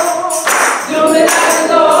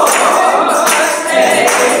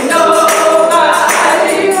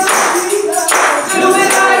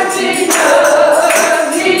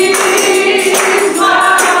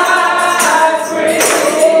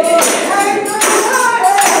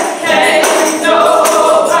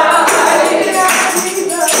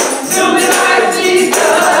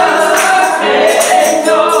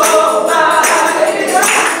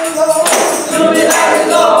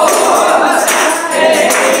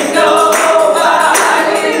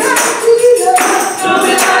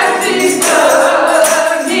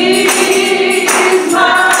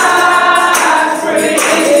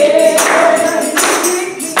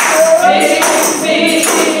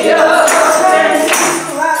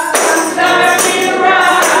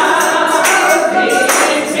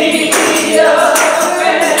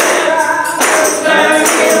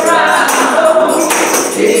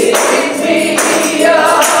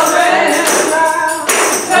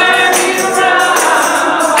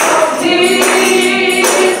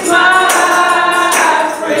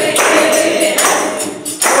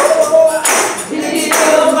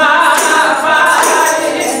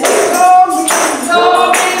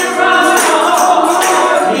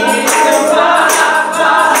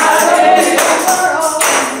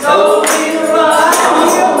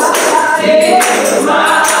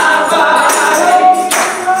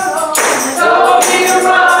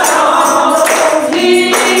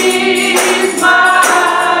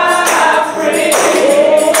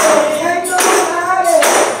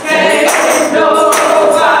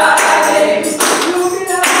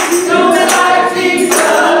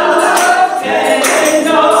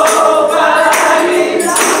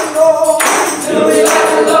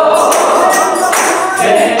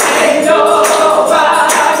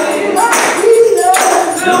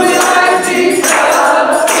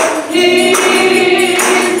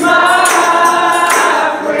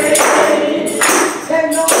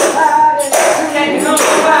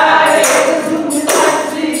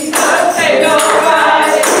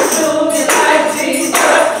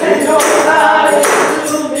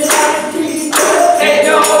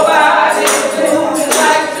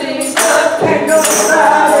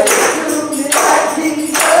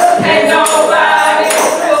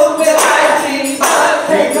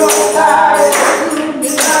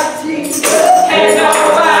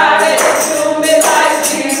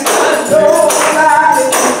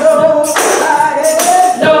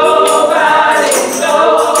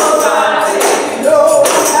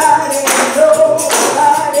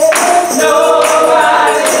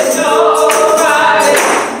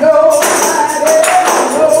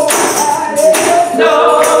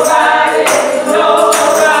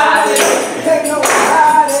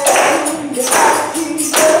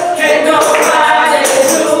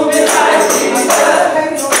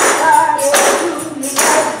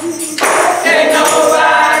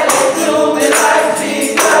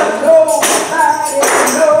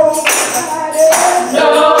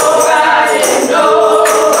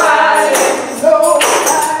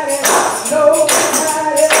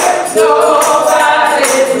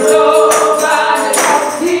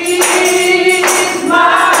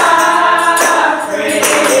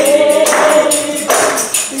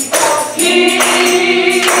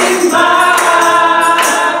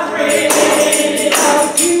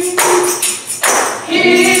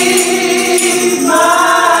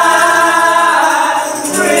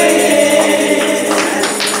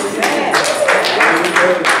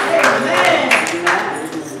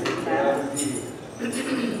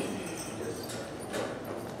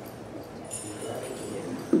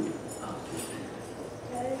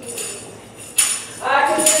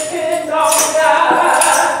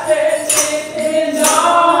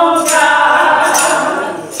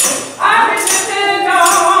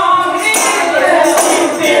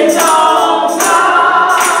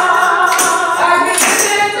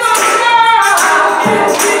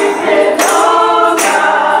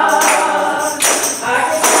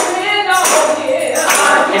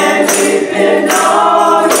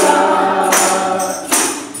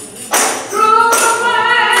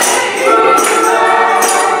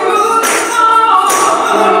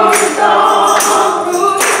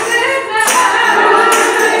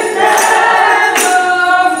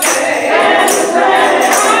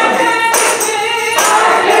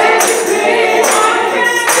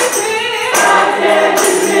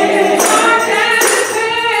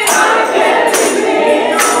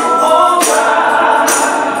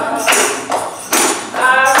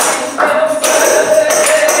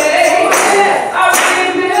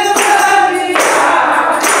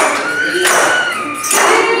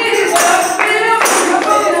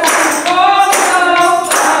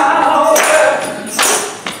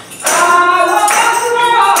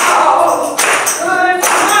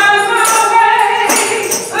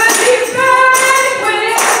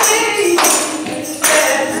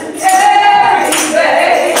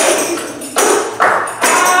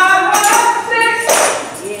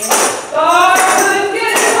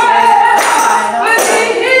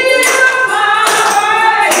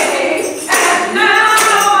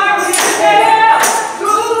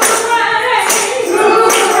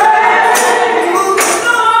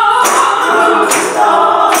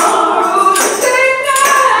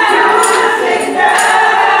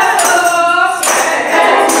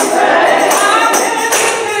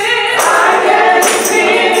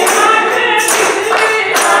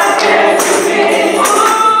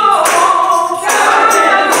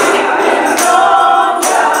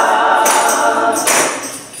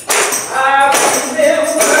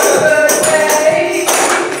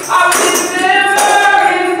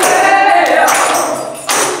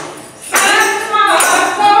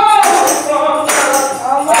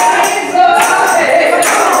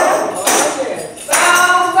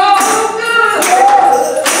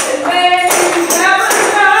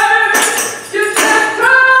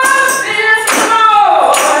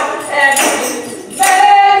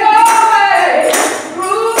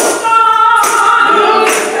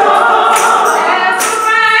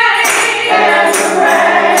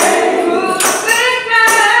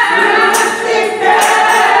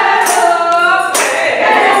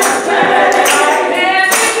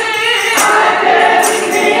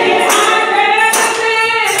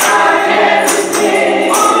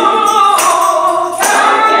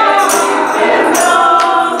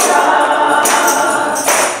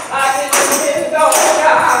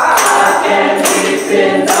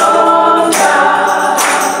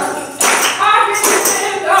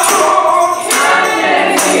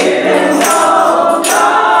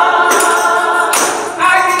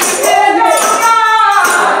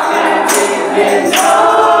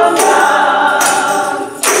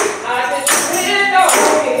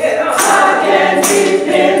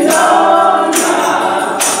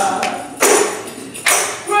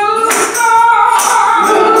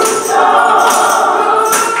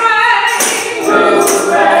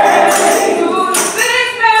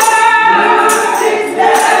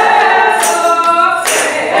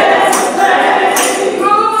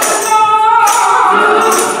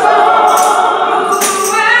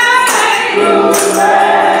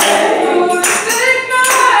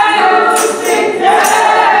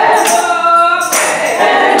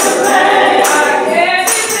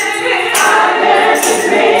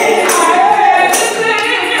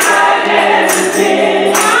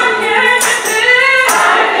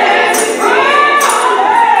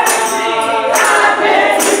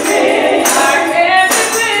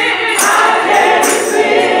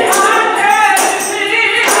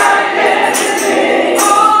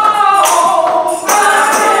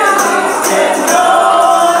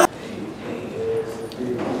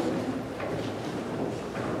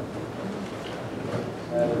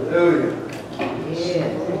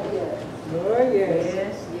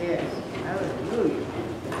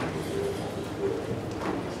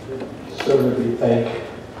Certainly we thank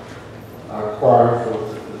our choir for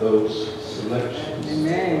those selections.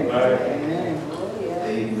 Amen. Amen.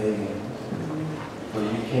 Amen. For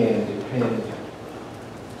you can depend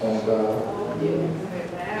on God.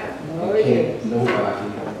 Oh, You can't nobody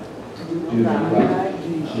do like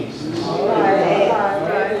Jesus. All right.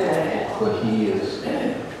 For he is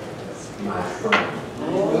my friend.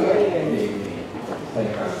 Amen.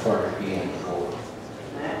 Thank our choir again for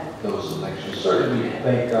those elections. Certainly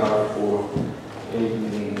thank God for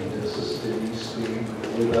amen. Sister Denise being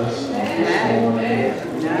with us this morning.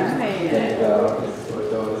 Thank God for her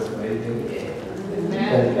daughter Megan.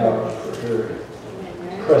 Thank God for her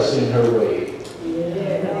pressing her way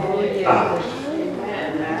out.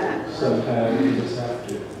 Sometimes you just have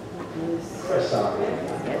to press out.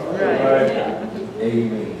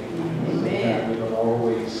 Amen. Sometimes we don't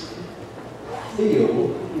always feel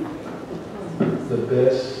the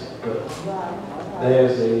best, but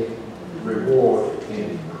there's a reward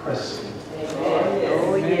in pressing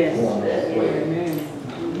one's way.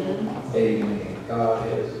 Amen. God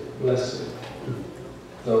has blessed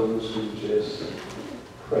those who just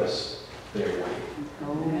press their way.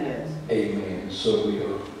 Amen. So we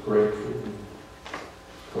are grateful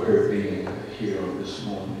for her being here on this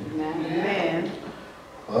morning. Amen.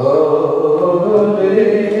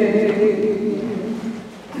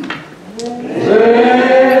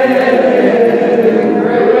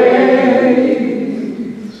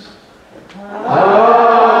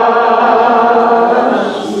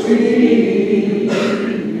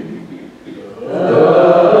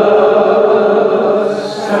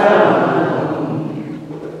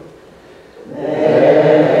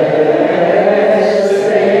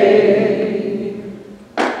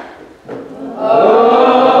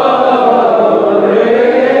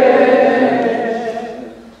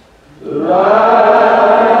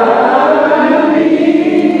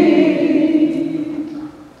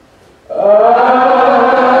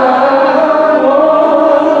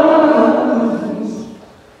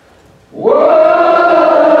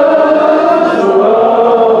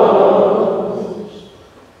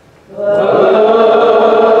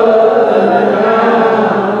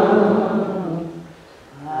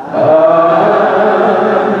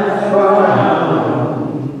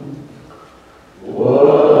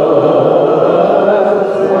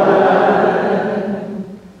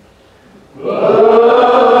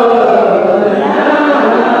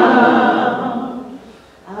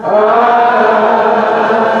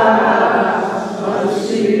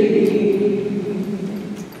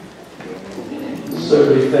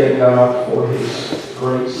 Certainly thank God for his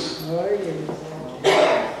grace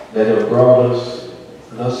that have brought us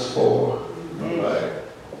thus far.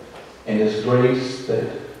 And his grace that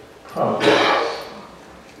promises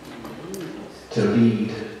to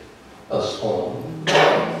lead us all.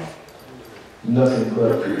 Nothing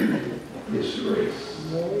but his grace.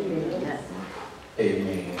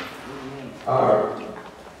 Amen.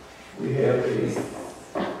 We have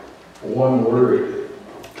a one-word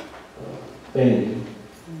thing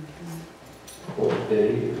for today.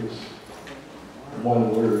 Is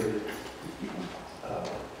one word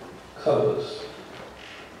covers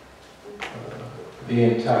the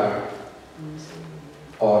entire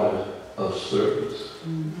order of service.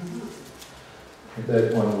 And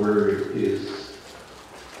that one word is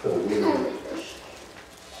the word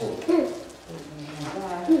hope.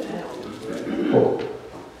 Hope.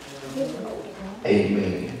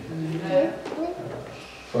 Amen.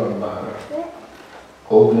 From our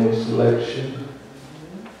opening selection,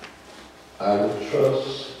 I will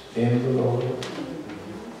trust in the Lord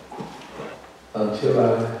until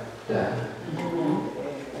I die.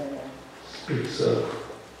 Speaks of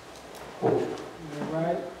hope.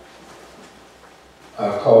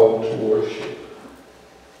 Our call to worship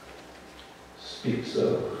speaks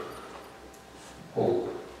of hope.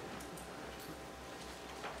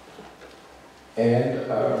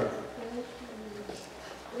 And our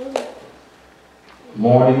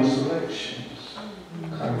morning selections,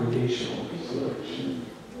 congregational selection,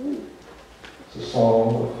 it's a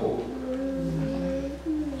song of hope.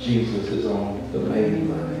 Jesus is on the main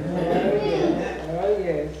line.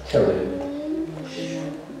 Tell him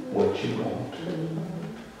what you want.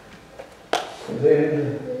 And then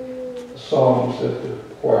the songs that the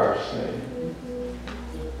choir sang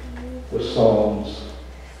were songs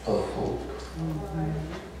of hope.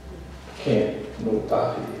 Can't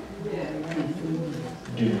nobody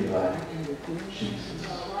do me like Jesus.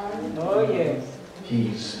 Oh, yes.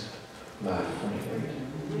 He's my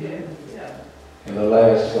friend. And the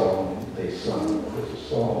last song they sung was a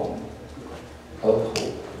song of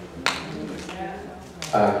hope.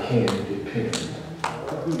 I can depend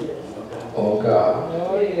oh God,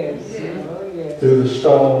 Oh, yes. Oh, yes. through the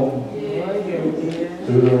storm, Oh, yes.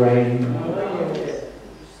 through the rain, Oh, yes.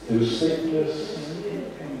 through sickness,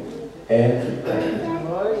 and through pain.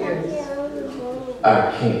 Oh, yes.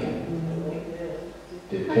 I can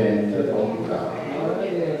depend on God. Oh,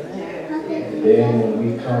 yes. And then when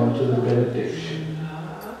we come to the benediction,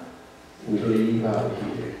 we leave out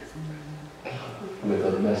here with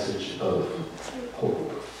a message of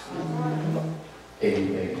hope.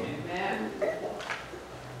 Amen.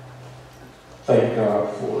 Thank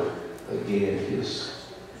God for, again, His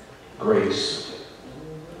grace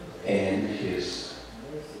and His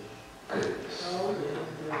goodness.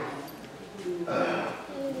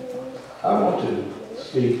 I want to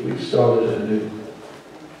speak. We've started a new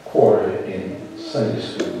quarter in Sunday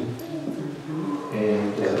school,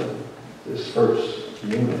 and this first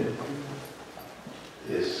unit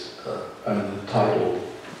is entitled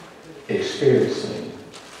Experiencing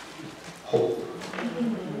Hope.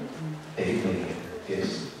 Amen.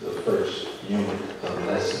 It's the first unit of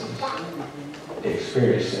lessons,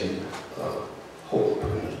 Experiencing Hope.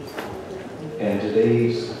 And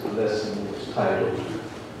today's lesson was titled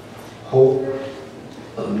Hope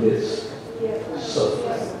Amidst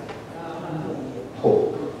Suffering.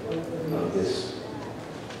 Hope amidst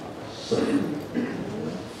suffering.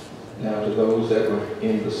 Now, to those that were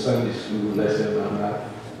in the Sunday school lesson, I'm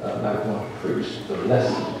not going to preach the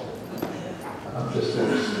lesson. I'm just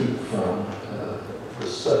going to speak from the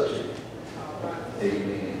subject.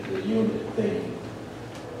 Amen. The unit theme,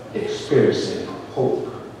 experiencing hope.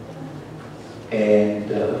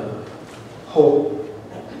 And hope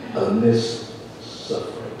amidst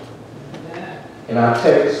suffering. And our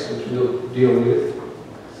text, which we'll deal with,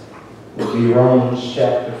 will be Romans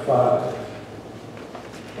chapter 5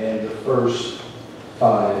 and the first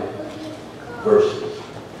 5 verses.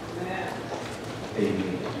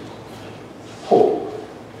 Amen. Hope.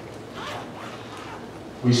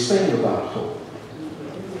 We sing about hope.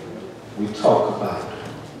 We talk about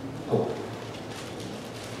hope.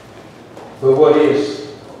 But what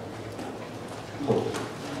is hope?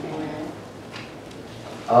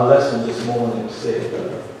 Our lesson this morning said,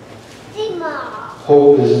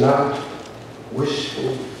 hope is not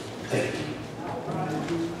wishful thinking.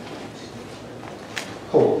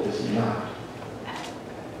 Hope is not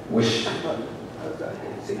wishful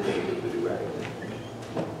thinking.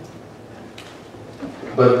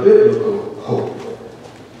 But biblical hope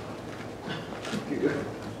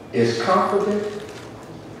is confident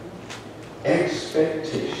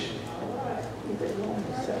expectation.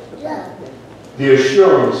 The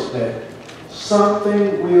assurance that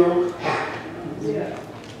something will happen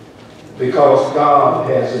because God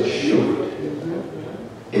has assured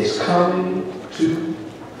it's coming to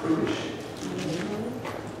fruition.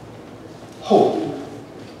 Hope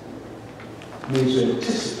means to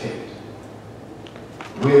anticipate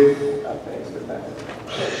with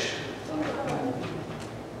pleasure.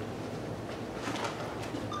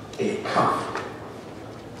 A confident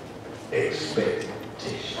expectation.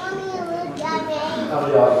 How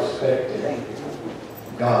do y'all expect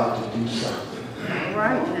God to do something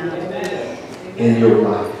Right now. in your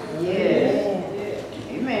life? Yes.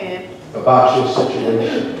 Amen. About your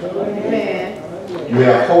situation? Amen. You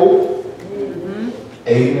have hope,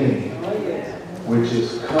 amen, which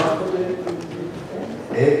is confident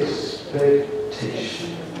expectation.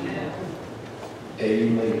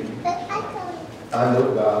 Amen. I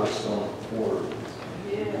know God is going to work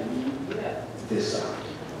this out.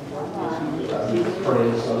 I was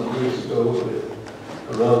praying some years ago with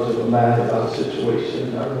a relative of mine about a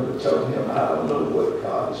situation. I remember telling him, I don't know what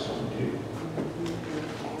God is going to do.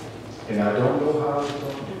 And I don't know how He's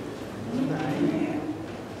going to do it.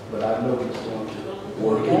 But I know He's going to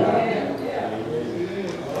work it out.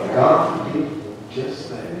 And God did just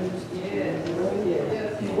that.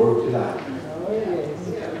 He worked it out.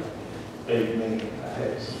 Amen. I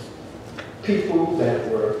had some people that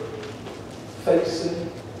were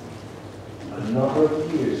facing a number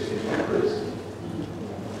of years in prison.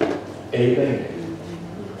 Amen.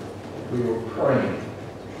 We were praying.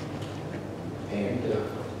 And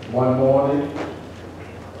one morning,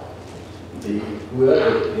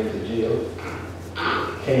 whoever in the jail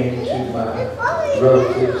came to my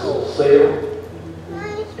relative's cell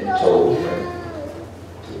and told him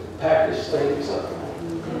to pack his things up.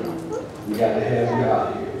 We got to have you out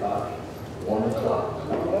of here by 1 o'clock.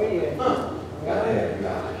 Got to have you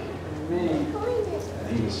out of here.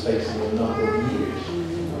 And he was facing a number of years.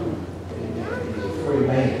 And he's a free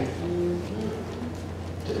man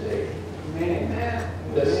today.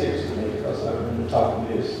 That sticks to me because I remember talking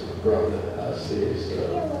to his brother. I said,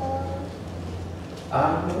 I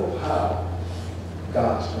know how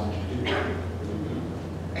God's going to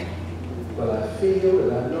do. But I feel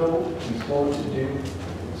and I know he's going to do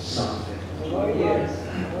something. Oh, yes.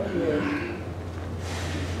 Oh, yes.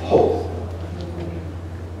 Hope.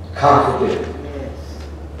 Confident.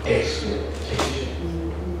 Expectation.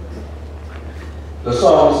 The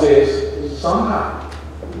song says, somehow,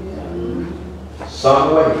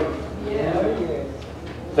 some way,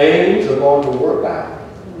 things are going to work out.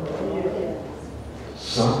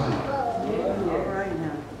 Somehow. All right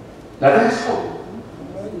now. Now that's hope.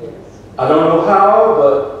 I don't know how,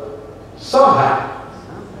 but somehow,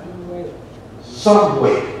 some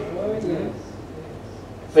way,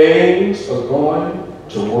 things are going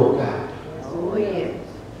to work out. Oh, yes.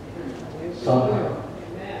 Somehow.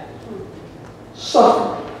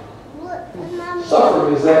 Suffering.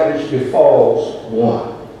 Suffering is that which befalls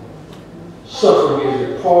one. Suffering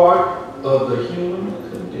is a part of the human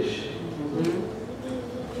condition.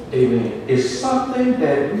 Amen. It's something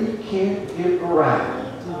that we can't get around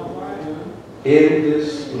in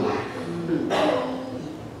this life.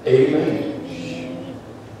 Amen.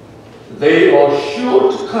 They are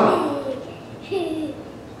sure to come in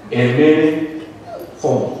many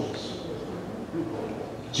forms.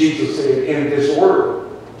 Jesus said, in this world,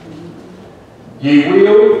 ye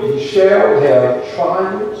shall have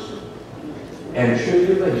trials and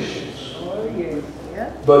tribulations.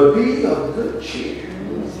 But be of good cheer.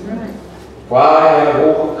 For I have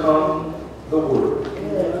overcome the world.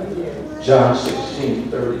 John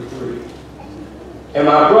 16:33. And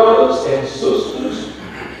my brothers and sisters,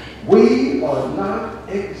 we are not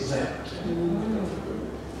exempt.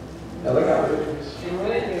 Now look out for this.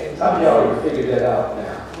 Some of y'all already figured that out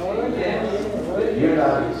now. You're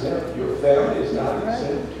not exempt. Your family is not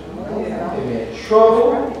exempt. Amen.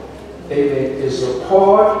 Trouble, amen, is a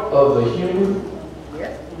part of the human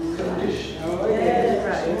condition.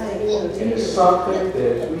 And it's something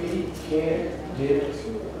that we can't get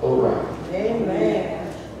around.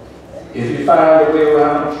 If you find a way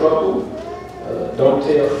around trouble, don't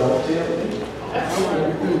tell me.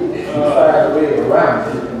 If you find a way around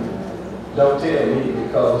it, don't tell me,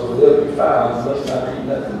 because whatever you find must not be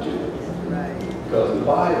nothing to it. Because the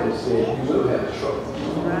Bible says you will have trouble.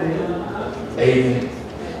 Amen.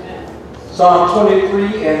 Psalm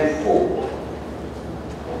 23:4.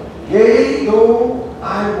 Yea, though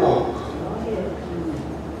I walk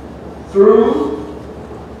through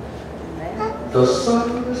the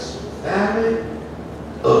sunless valley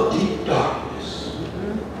of deep darkness.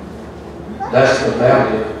 That's the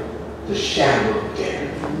valley of the shadow of death.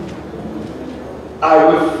 I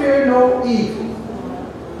will fear no evil,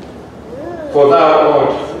 for thou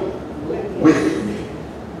art with me.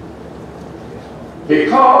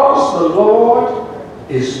 Because the Lord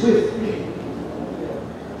is with me,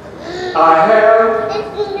 I have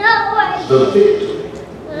the victory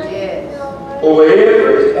over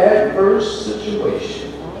every adverse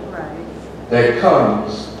situation that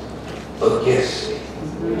comes against me.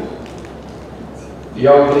 Do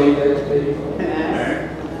y'all believe that today?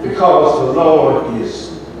 Because the Lord is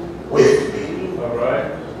with me. All right.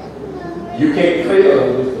 You can't fail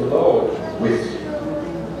with the Lord with you.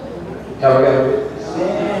 Have I got a witness?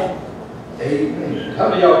 Amen. How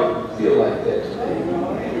do y'all feel like that today?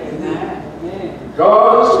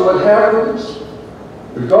 Regardless of what happens,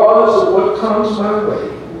 regardless of what comes my way,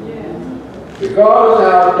 regardless of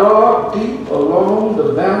how dark, deep along the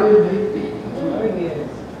valley may be,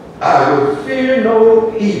 I will fear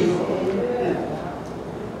no evil,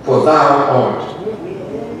 for thou art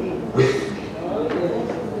with me.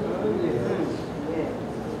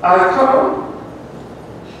 I come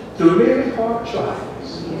through many hard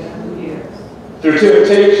trials, through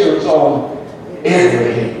temptations on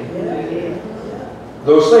every hand.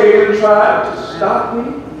 Though Satan tried to stop me,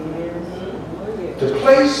 to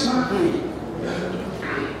place my feet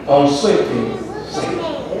on sinking sand.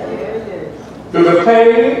 Through the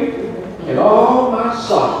pain and all my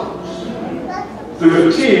sorrows, through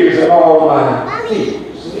the tears and all my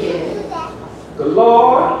fears, the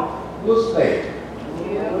Lord was there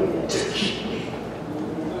to keep me.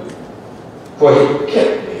 For he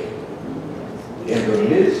kept me in the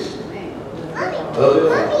midst of it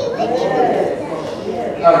all.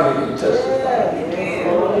 How many can testify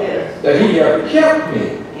that he has kept me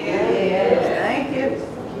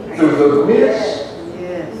through the midst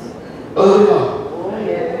of it all?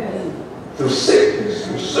 Through sickness,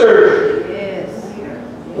 through surgery,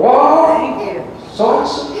 through all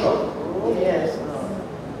sorts of trouble,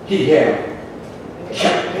 he has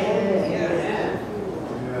kept me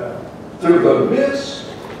through the midst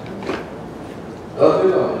of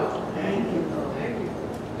it all.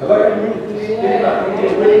 Have I got anybody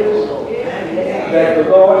that the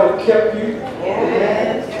Lord had kept you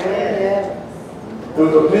through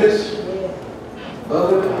the midst of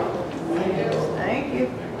the dark? Thank you.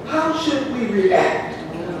 How should we react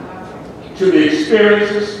to the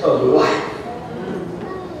experiences of life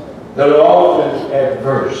that are often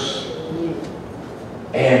adverse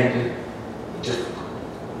and difficult?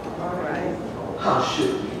 All right. How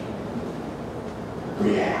should we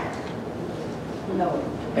react? No.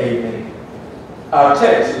 Amen. Our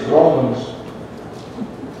text is Romans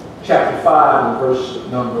chapter 5 and verse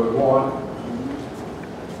number 1.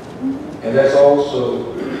 And that's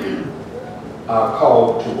also our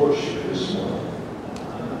call to worship this morning.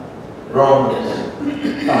 Romans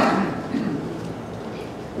 5,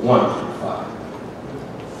 1 through 5.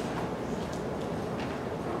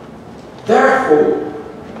 Therefore,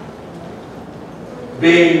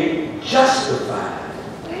 being justified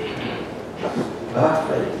by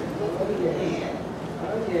faith,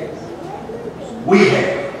 we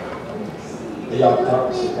have. Y'all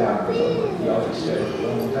talk, sit down, because y'all just said it a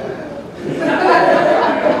long time.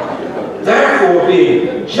 Therefore,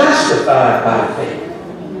 being justified by faith.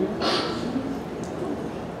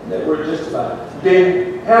 That word justified.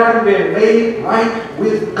 Having been made right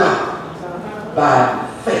with God by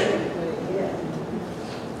faith.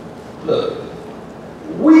 Look,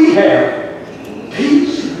 we have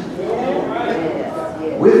peace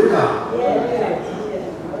with God.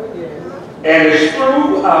 And it's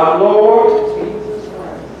through our Lord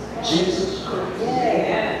Jesus Christ.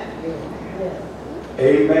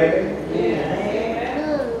 Amen.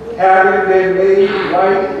 Having been made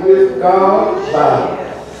right with God by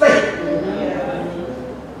faith,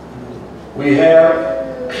 we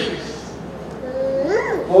have peace.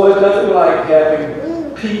 Boy, it's nothing like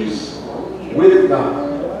having peace with God.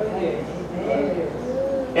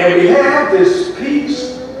 And we have this peace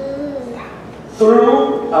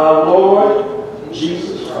through our Lord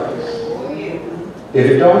Jesus Christ. If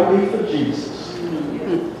it don't be for Jesus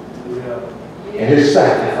and his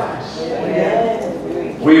sacrifice,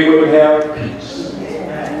 we would have peace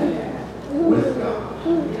with God.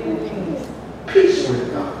 Peace with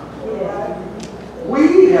God.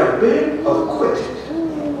 We have been acquitted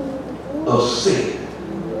of sin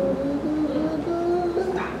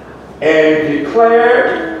and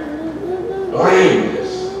declared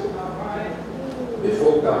blameless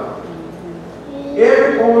before God.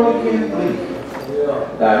 Every born again believer.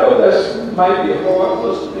 Now I know that might be hard for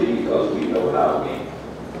us to be because we know how we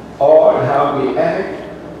are and how we act.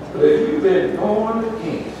 But if you've been born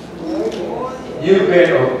again, you've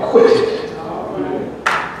been acquitted,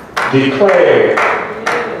 declared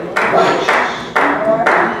righteous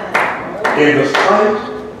in the sight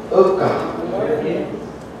of God,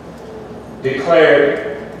 declared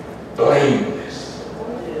blameless.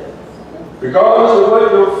 Regardless of what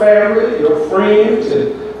your family, your friends, and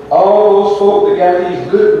all those folk that got these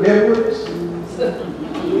good memories,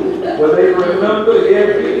 where they remember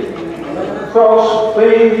every cross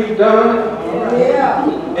thing you've done.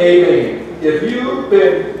 Amen. If you've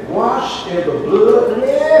been washed in the blood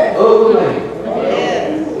of the Lamb,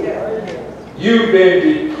 you've been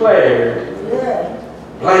declared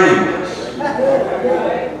blameless.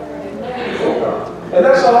 And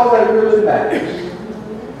that's all that really matters.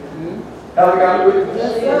 Have I got a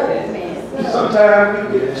witness? Sometimes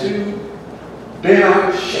we get too bent out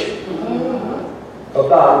of shape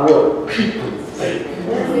about what people think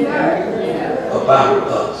about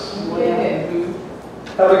us.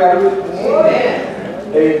 Have I got a witness?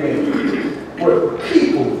 Amen. What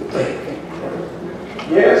people think.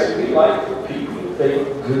 Yes, we like for people to think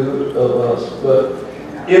good of us, but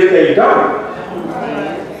if they don't,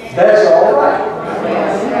 that's all right.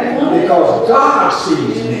 Because God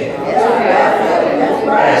sees me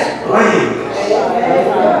as blameless.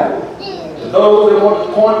 To those that want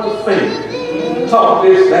to point the finger, talk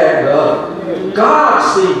this, that, and the other, God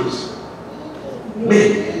sees me,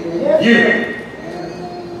 you,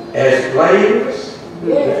 as blameless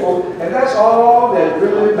before. And that's all that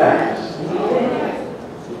really matters.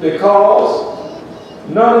 Because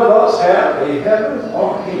none of us have a heaven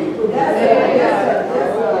or hell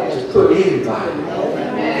to put anybody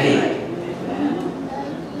in.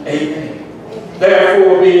 Amen.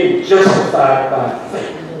 Therefore, being justified by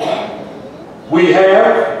faith, we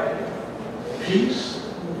have peace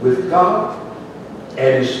with God,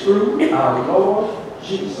 and it's through our Lord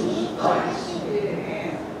Jesus Christ.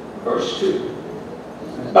 Verse 2.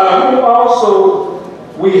 By whom also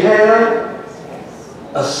we have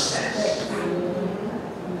access.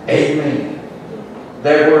 Amen.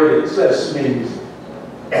 That word access means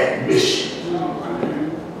admission.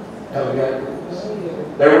 Have we got this?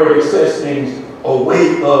 That word access means a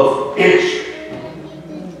way of entry.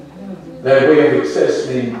 That way of access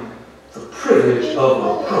means the privilege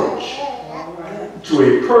of approach to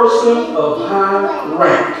a person of high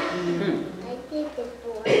rank.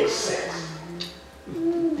 Access.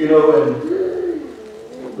 You know,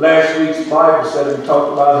 in last week's Bible study, we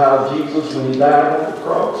talked about how Jesus, when he died on the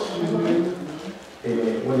cross, amen,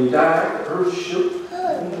 when he died, the earth shook,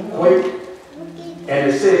 quaked,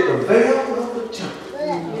 and it said the veil of the temple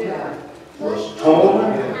was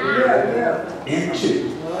torn in two,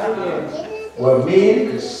 where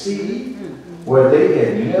men could see where they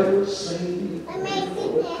had never seen.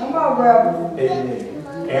 Come on, brother.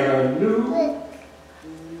 Amen. And a new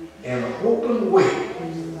and an open way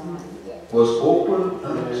was open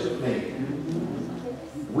unto me.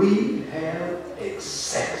 We have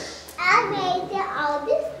access.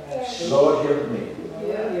 Lord, help me.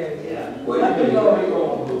 Wait a minute, let me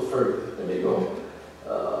go on a little further. Let me go.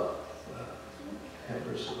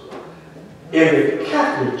 In the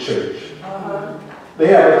Catholic Church, they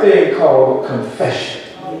have a thing called confession.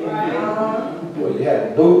 Where you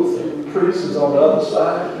have booths and priests on the other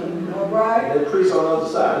side. And the priest on the other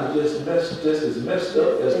side is just as messed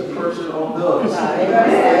up as the person on the other side.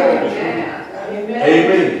 Amen.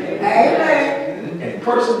 Amen. And the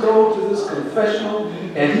person goes to this confessional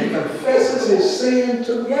and he confesses his sin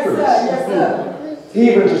to the priest.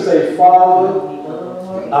 Even to say, Father,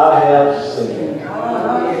 I have sinned.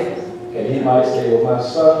 And he might say, well, my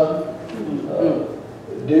son,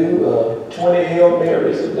 do 20 Hail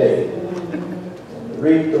Marys a day.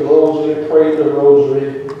 Read the rosary, pray the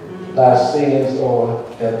rosary, thy sins are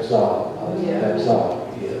absolved.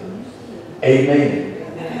 Absolved. Yeah. Amen.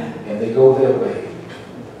 And they go their way.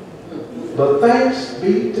 But thanks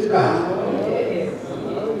be to God.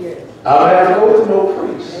 I don't have to go to no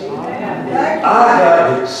priest. I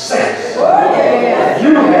have access.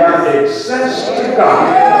 You have access to God.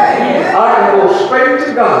 I can go straight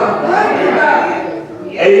to God.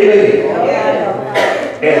 Amen.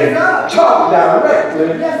 And talk directly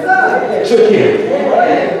to Him.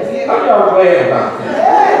 How y'all glad about that?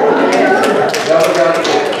 Y'all got it.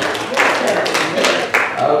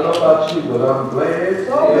 I don't know about you, but I'm glad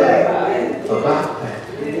about that.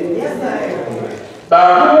 By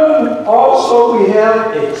whom also we have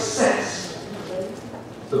access,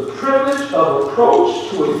 the privilege of approach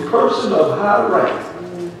to a person of high rank.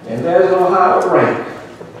 And there's no higher rank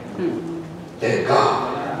than God.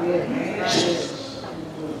 Jesus.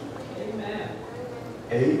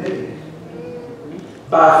 Amen.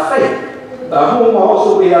 By faith, by whom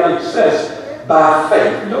also we have access by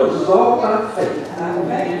faith. Notice it's all by faith.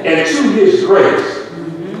 And to His grace,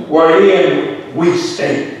 wherein we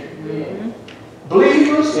stand.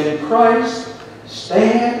 Believers in Christ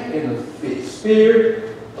stand in the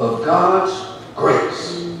spirit of God's grace.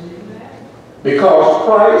 Because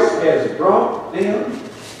Christ has brought them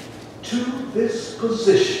to this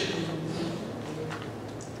position.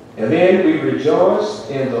 And then we rejoice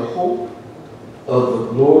in the hope of the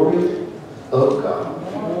glory of God.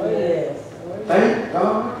 Thank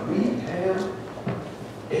God we have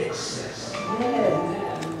access.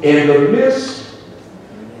 In the midst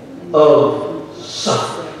of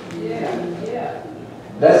suffering.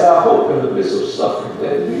 That's our hope in the midst of suffering,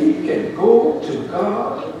 that we can go to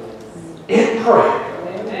God in prayer.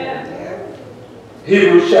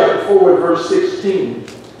 Hebrews chapter 4 and verse 16.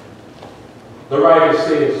 The writer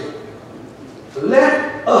says,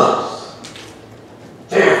 let us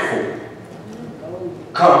therefore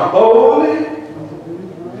come boldly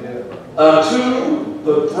unto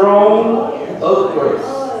the throne of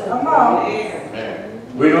grace. Come on.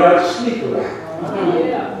 We don't have to sneak around.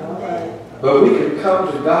 But we can come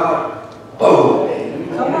to God boldly.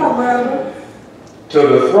 Come on, brother. To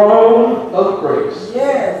the throne of grace.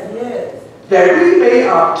 Yes, yes. That we may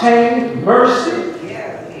obtain mercy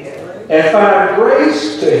and find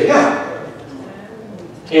grace to help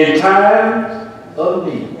in times of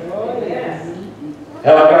need.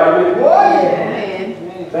 Have I got it with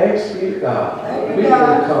me? Thanks be to God. We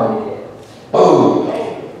can come boldly.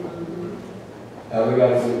 Have we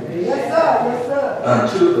got it with me? Yes, sir. Yes, sir.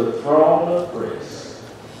 Unto the throne of grace,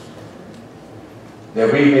 that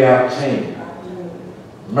we may obtain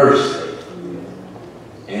mercy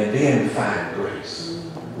and then find grace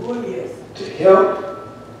to help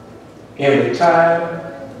in the time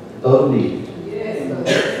of need.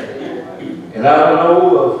 And I don't know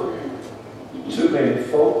of too many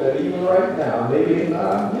folk that even right now, maybe in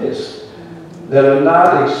our midst, that are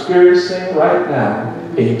not experiencing right now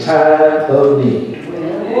a time of need.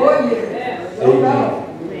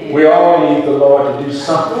 Amen. We all need the Lord to do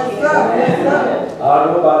something. Yes, sir. Yes, sir. I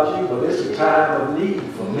don't know about you, but it's a time of need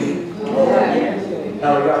for me. Hallelujah.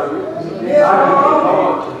 I need the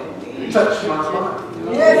Lord to touch my life.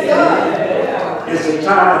 Yes, sir. It's a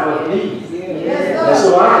time of need. Yes, And sir.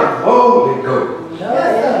 so I can boldly go.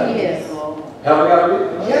 Yes, sir. Yes.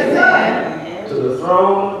 Hallelujah. Yes, To the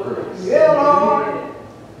throne of grace. sir. Yeah, Lord.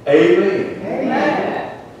 Amen.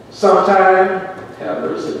 Amen. Sometime, have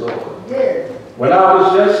mercy, Lord. Yes. When I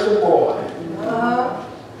was just a boy,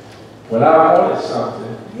 when I wanted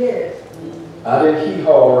something, Yes. I didn't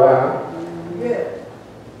hee-haw around. Yes.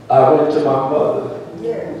 I went to my mother.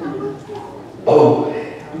 Yes. Boldly.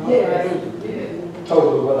 Yes. Told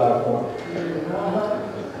her what I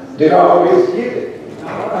wanted. Didn't always get it.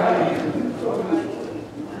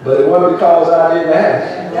 But it wasn't because I didn't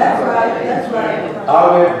ask. That's right. That's right. I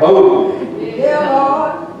went boldly. Yeah,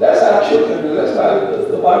 Lord. That's how children do. That's why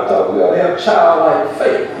the Bible talks we ought to have childlike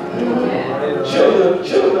faith. And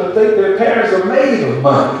children think their parents are made of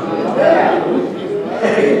money.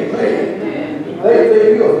 Amen. They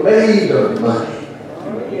think you are made of money.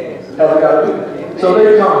 Hallelujah. So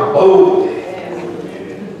they come boldly.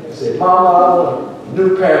 They say, Mama, I want a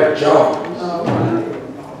new pair of Jordans.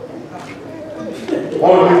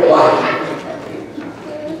 Want a new bike.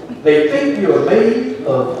 They think you are made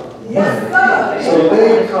of money. Yes, sir. So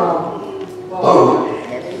they come boldly.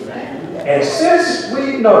 And since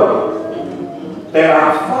we know that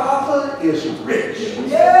our Father is rich,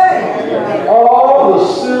 Yeah. all the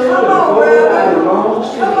silver and Come on, gold brother. belongs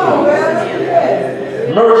to Come on, Him. brother.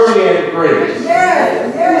 Yes. Mercy and grace.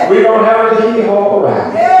 Yes. Yes. We don't have to hee-haw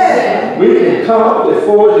around. Yes. We can come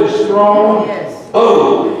before His throne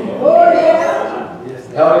boldly. Oh, yes.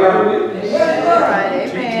 Hallelujah. Yes, All sir. right,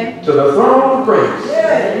 amen. To the throne of grace.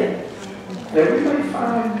 Yes. That we may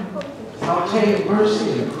obtain mercy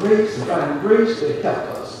and grace and find grace to help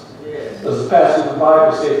us. As the passage of the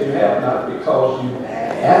Bible says, you have not because you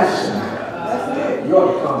ask not. That's it. You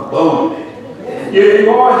ought to come boldly. If you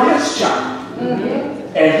are His child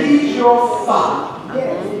and He's your Father,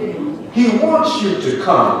 Yes. He wants you to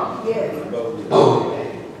come Yes. boldly.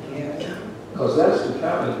 Because that's the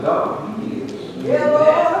kind of God He is. Yeah,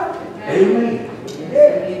 Lord. Amen.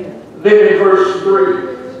 Yes. Then in verse 3,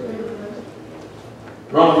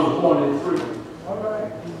 Romans 1 and 3. All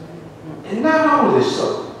right. And not only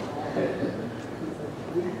so,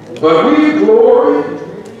 but we glory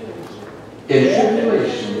in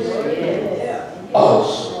tribulations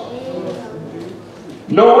also,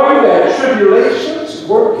 knowing that tribulations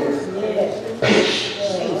worketh patience.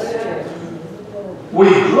 We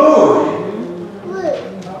glory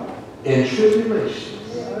in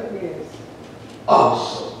tribulations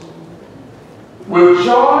also. With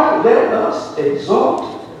joy let us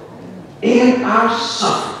exult in our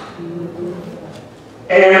suffering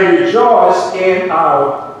and rejoice in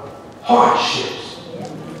our hardships,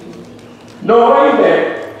 knowing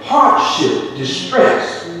that hardship,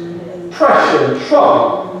 distress, pressure, and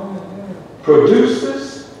trouble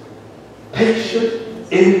produces patient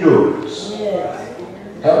endurance.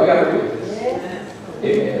 Have we got to do this?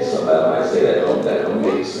 Amen. Somebody might say that don't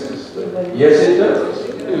make sense, but yes, it does.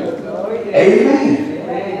 Amen.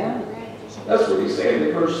 That's what he's saying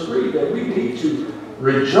in verse 3, that we need to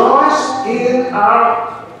rejoice in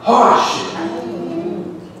our hardship.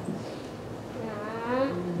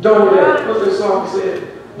 Don't let, what's the song said?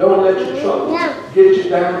 Don't let your troubles get you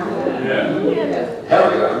down.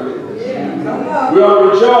 Hallelujah. We ought to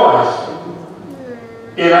rejoice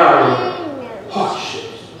in our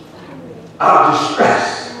hardships, our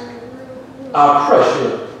distress, our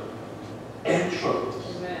pressure, and troubles.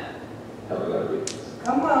 Hallelujah.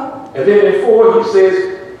 Come on. And then in 4 he says,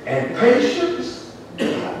 and patience,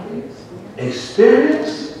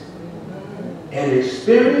 experience, and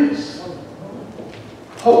experience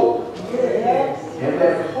hope. Yes. And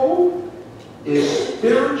that hope is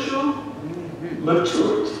spiritual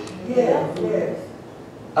maturity. Yes. Yes.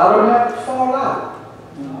 I don't have to fall out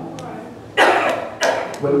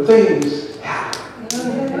when things happen.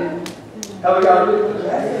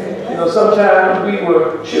 Hallelujah. You know, sometimes we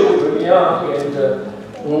were children, young, and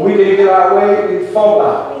when we didn't get our way, we'd fall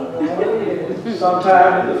out.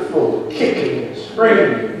 Sometimes in the floor, kicking and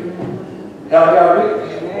screaming.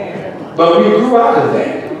 Hallelujah. But we grew out of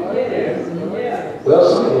that. Well,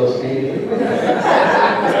 some of us did.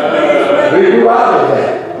 We grew out of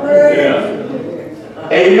that.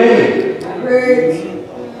 Amen.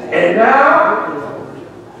 And now,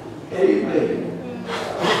 amen.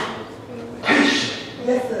 Patience.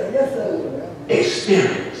 Yes, sir. Yes, sir.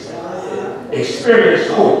 Experience. Experience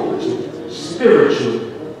hope, which is spiritual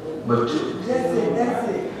maturity. That's it. That's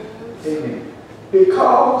it. Amen.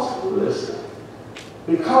 Because, listen,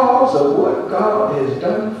 because of what God has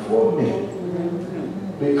done for me,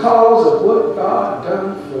 because of what God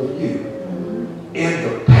done for you in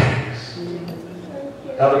the past.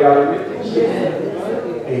 Have you got a witness?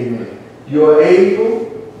 Amen. You're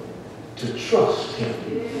able to trust Him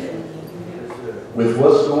with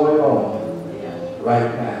what's going on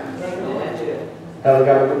right now. Have you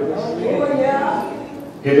got a witness?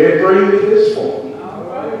 He didn't bring me this far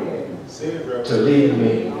to leave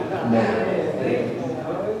me now.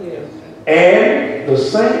 And the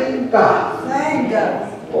same God.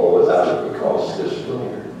 Oh, as I look across this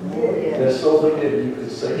room, there's so many of you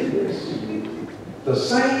could say this. The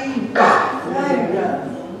same God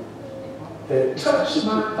that touched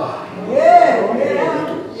my body.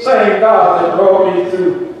 Same God that brought me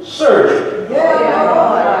through surgery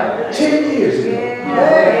 10 years ago.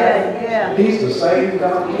 He's the same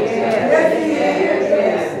God.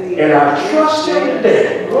 And I trust Him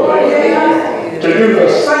today to do the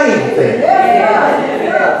same thing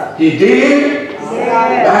He did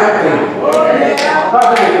back then. How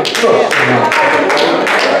many can trust Him now?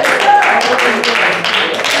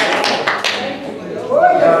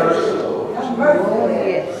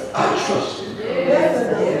 I trust Him.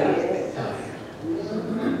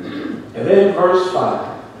 And then verse 5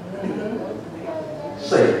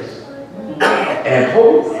 says, and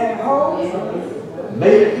hope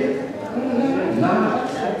maketh not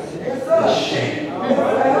ashamed.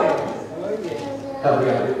 Have we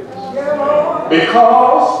got it?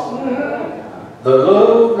 Because the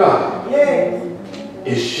love of God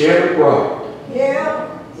is shed abroad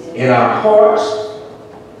in our hearts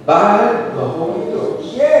by the Holy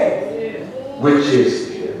Ghost, which is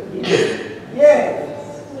given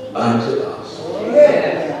unto us.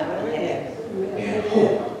 And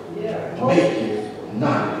hope maketh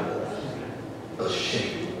not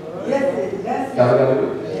ashamed.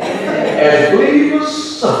 As believers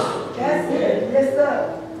suffer,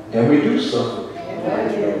 and we do suffer,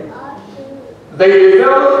 they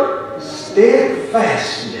develop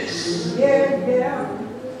steadfastness.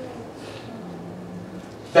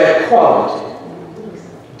 That quality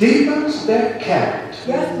deepens their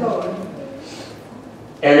character.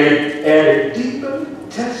 And a deeper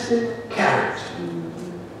tested character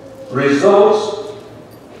results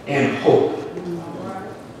in hope,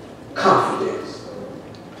 confidence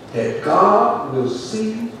that God will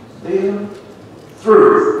see them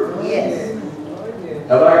through.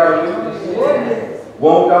 Have I got a witness?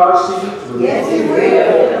 Won't God see you through? Yes, He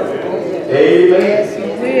will. Amen. Yes, He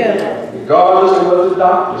will. Regardless of what the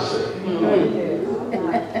doctor said,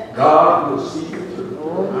 God will see you through.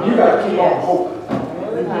 You got to keep on hoping.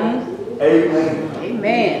 Amen.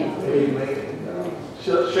 Amen. Amen.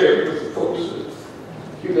 Share with the folks. A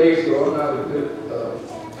few days ago, I had a good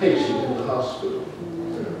patient in the hospital.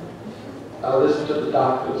 I listened to the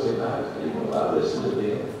doctors and I listened to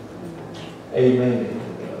them. Amen.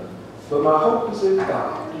 But my hope is in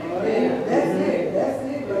God.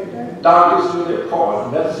 Doctors do their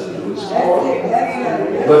part, medicine do its part,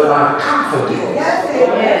 but my confidence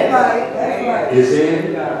is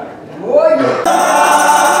in God.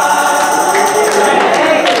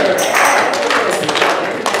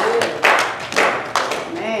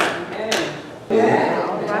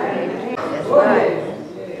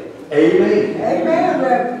 Amen.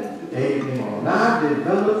 Amen. Now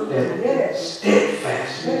develop that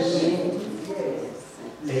steadfastness.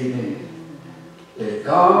 Amen. That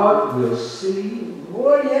God will see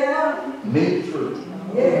me through.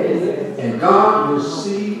 And God will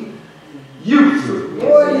see you through.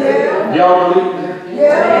 Y'all believe that?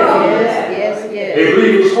 Yes. A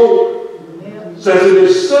believer's hope says it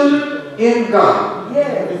is centered in God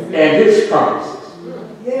and His promises.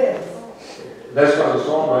 That's why the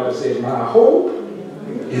songwriter says, my hope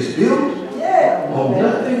is built on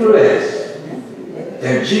nothing less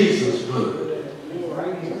than Jesus' blood.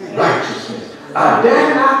 Righteousness. I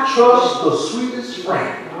dare not trust the sweetest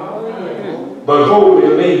friend, but wholly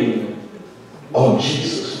lean on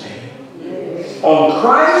Jesus' name. On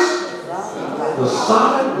Christ, the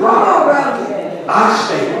solid rock, I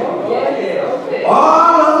stand.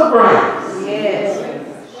 All of the ground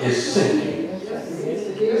is sinking.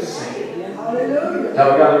 Have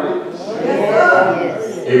we got a witness?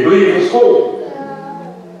 A believer's hope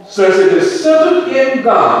says it is centered in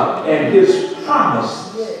God and His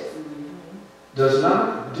promises does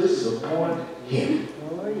not disappoint Him.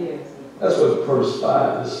 That's what verse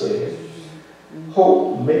 5 is saying.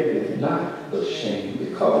 Hope maketh not ashamed,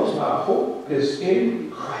 because my hope is in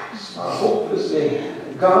Christ. My hope is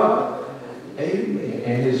in God. Amen.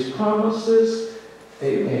 And His promises.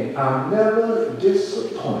 Amen. I'm never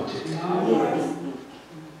disappointed.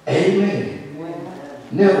 Amen.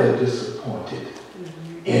 Never disappointed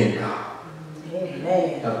in God.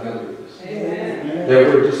 Amen. Have a good this. Amen. That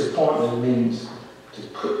word disappointment means to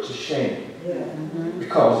put to shame Yeah.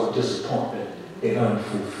 because of disappointment in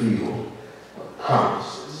unfulfilled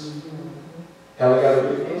promises. Have I got a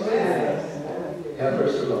witness? Have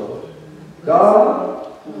mercy, Lord. God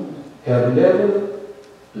have never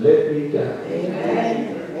let me down.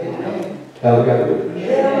 Amen. Have I got a witness?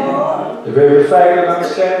 Yeah. The very fact that I'm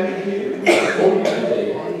standing here before you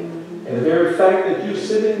today, and the very fact that you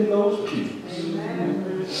sit in those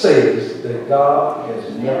pews, says that God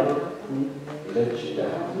has never let you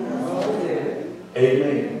down.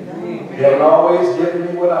 Amen. He hasn't always given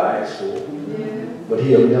me what I asked for, but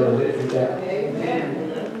He has never let me down.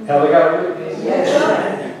 Have I got a witness?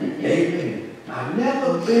 Amen. I've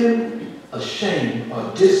never been ashamed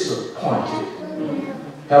or disappointed.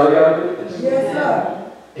 Have I got a witness? Yes, sir.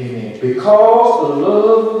 Amen. Because the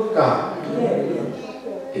love of God Yes.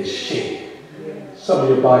 is shed. Some of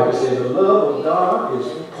your Bible says the love of God is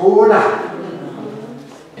poured out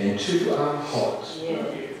into our hearts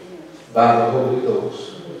by the Holy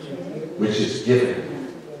Ghost, which is given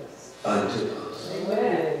unto us.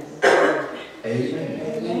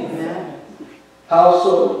 Amen. How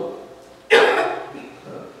so?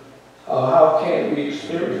 How can we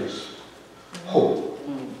experience hope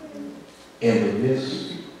in the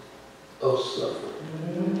midst of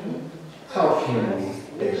suffering? How can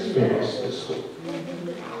we experience this hope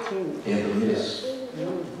in the midst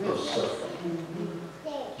of suffering?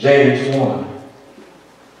 James 1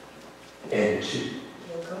 and 2.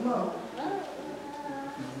 Come on.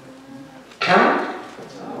 Count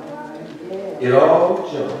it all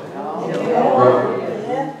joy, brother,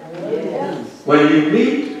 when you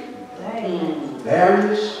meet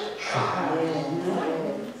various trials.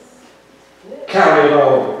 Count it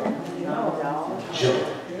all joy.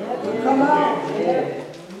 Come on.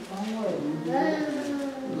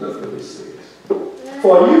 Look what it says.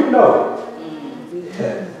 For you know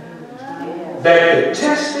that the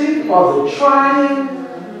testing or the trying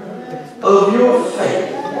of your faith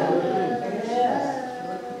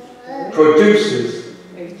produces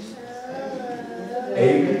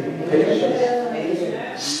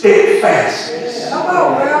patience, steadfastness. Come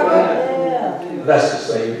on, brother. That's the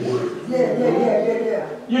same word. Yeah.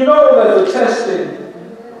 You know that the testing,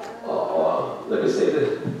 let me say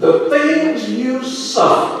this, the things you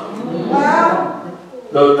suffer, Wow.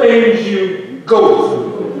 the things you go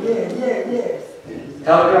through, Yes.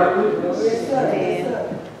 have I got witness? Yes, sir. Yes, sir.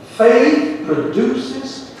 Faith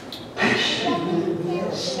produces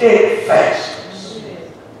patience, steadfastness.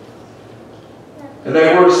 And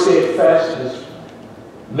that word steadfastness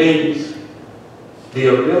means the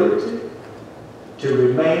ability to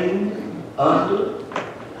remain under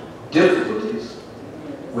difficulties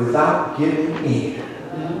without giving in.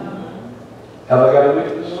 Have I got a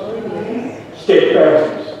witness?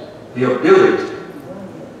 Steadfastness, the ability,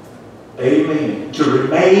 amen, to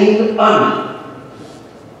remain under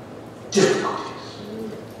difficulties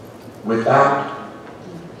without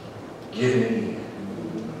giving in.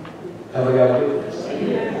 Have I got a witness?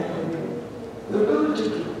 The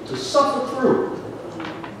ability to suffer through,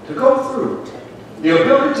 to go through, the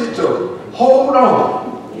ability to hold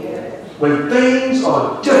on when things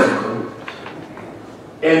are difficult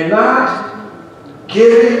and not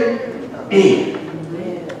giving in.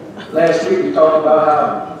 Last week we talked about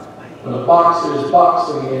how when a boxer is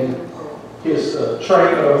boxing and his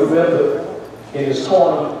trainer or whoever in his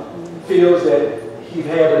corner feels that he's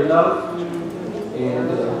had enough, and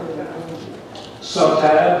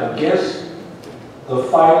sometimes against the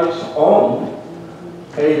fighter's own,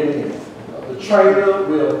 amen, the trainer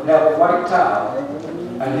will have a white towel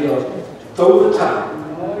and he'll throw the towel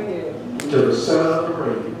to the center of the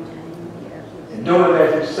ring. And doing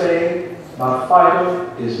that, he's saying, my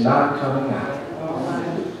fighter is not coming out.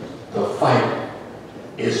 The fight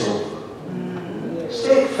is over.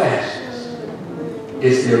 Steadfastness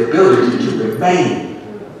is the ability to remain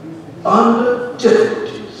under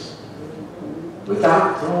difficulties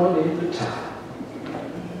without throwing in the towel,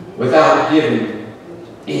 without giving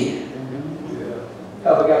in.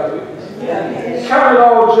 Have I got a witness? Count it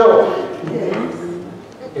all joy.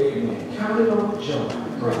 Amen. Count it all joy,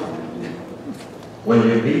 brother, when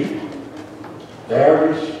you meet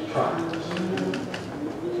various trials.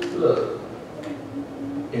 Look,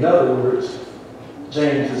 in other words,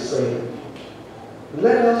 James is saying,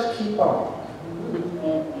 let us keep on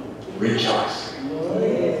rejoicing.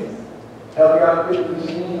 Have I got a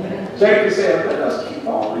witness? James is saying, let us keep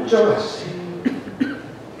on rejoicing.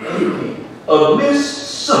 Amen.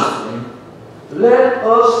 Amidst suffering, let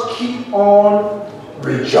us keep on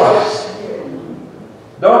rejoicing.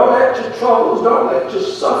 Don't let your troubles, don't let your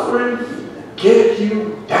suffering get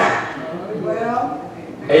you down.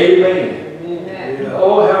 Amen.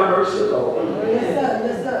 Oh, have mercy, Lord.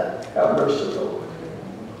 Yes, sir. Have mercy, Lord.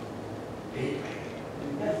 Amen.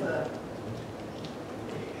 Yes, sir.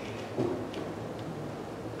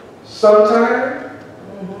 Sometimes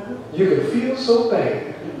you can feel so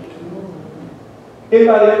bad.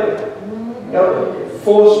 Anybody ever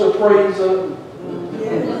forced to praise Him?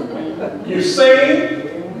 You sing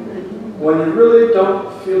when you really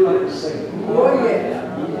don't feel like singing. Oh,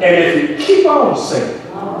 yeah. And if you keep on singing,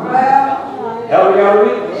 have we got a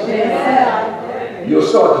witness? You'll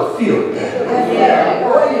start to feel better.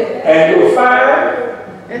 And you'll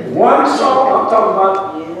find one song, I'm talking about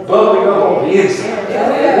bubbling up on the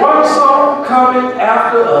inside. One song coming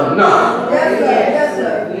after another. Yes,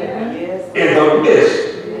 sir. In the midst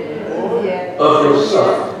of your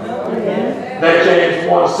suffering. That James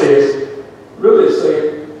 1 says, really says,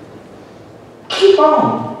 keep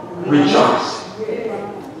on rejoicing.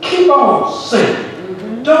 Keep on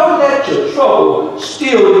singing. Don't let your trouble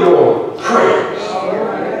steal your praise.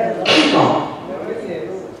 Keep on.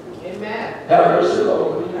 Have mercy,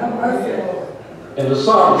 Lord. And the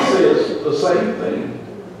psalm says the same thing.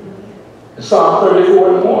 In Psalm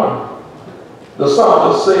 34:1, the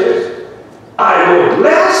psalmist says, I will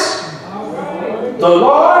bless the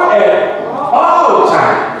Lord at all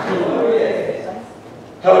times.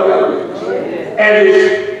 Hallelujah. And His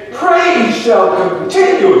praise shall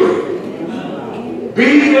continually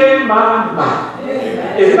be in my mouth.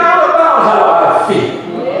 It's not about how I feel.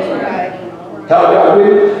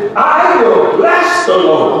 Hallelujah. I will bless the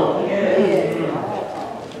Lord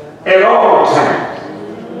at all times.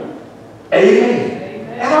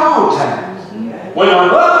 Amen. At all times. When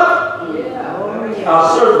I'm up,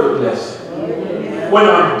 I'll certainly bless Him. When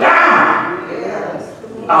I'm down,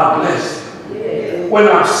 I'll bless Him. When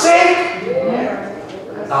I'm sick,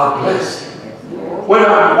 I'll bless Him. When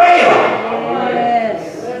I'm well,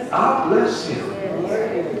 I'll bless Him.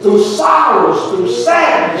 Through sorrows, through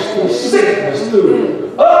sadness, through sickness,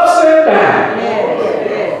 through ups and downs.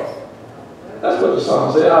 That's what the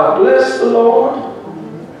song said. I'll bless the Lord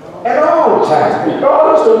at all times,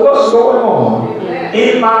 regardless of what's going on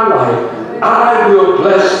in my life. I will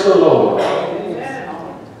bless the Lord,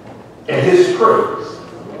 and His praise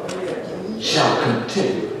shall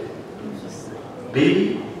continually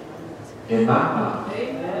be in my mouth.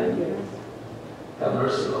 Have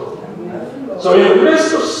mercy, Lord. So in the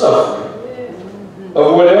midst of suffering,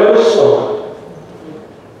 of whatever sort,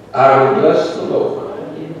 I will bless the Lord.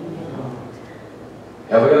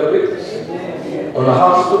 Have we got a witness? On the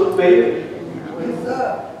hospital bed,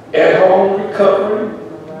 at home recovering.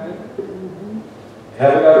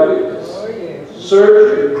 Have we got a witness?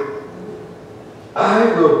 Surgery. I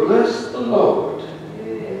will bless the Lord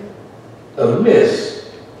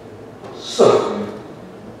amidst suffering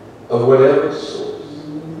of whatever sort.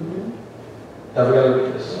 Have we got a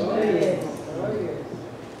witness?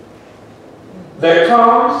 There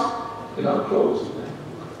comes, and I'm closing now.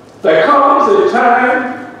 There comes a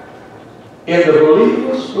time in the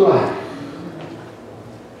believer's life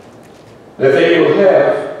that they will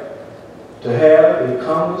have to have a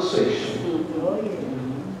conversation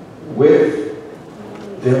with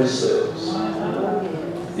themselves.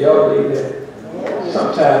 Y'all believe that?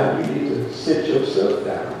 Sometimes you need to sit yourself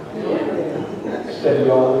down. Instead of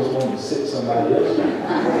you always want to sit somebody else down.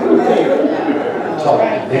 Talk to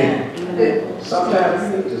them. Sometimes you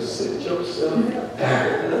need to sit yourself down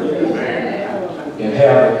and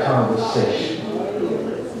have a conversation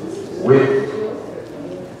with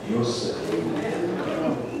yourself.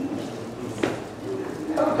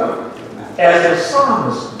 As the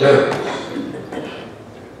psalmist does.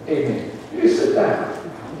 Amen. You sit down.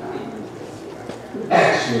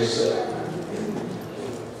 Ask yourself.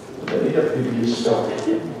 Let me help you get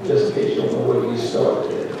started. Just in case you don't know where to get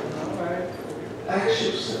started. Ask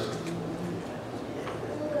yourself.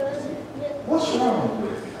 What's wrong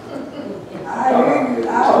with you?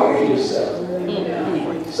 Talk to yourself.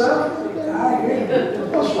 Son,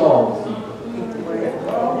 what's wrong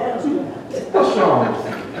with you? What's wrong with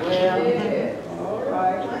you?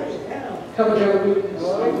 Come and have a witness.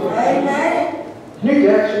 Amen. You need to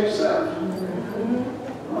ask yourself,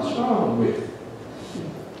 what's wrong with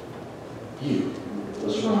you?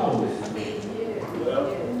 What's wrong with me?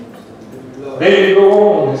 Then you go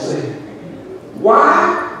on and say, why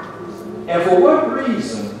and for what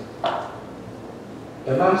reason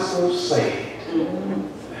am I so sad,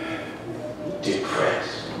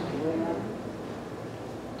 depressed,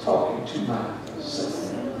 talking to myself?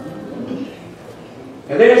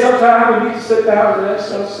 And then sometimes we need to sit down and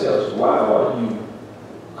ask ourselves, why are you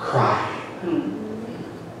crying?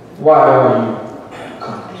 Why are you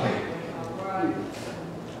complaining?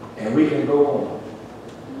 And we can go on.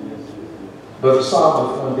 But the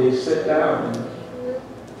psalmist one day sat down and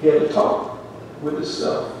he had a talk with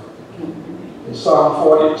himself. In Psalm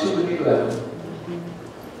 42:11,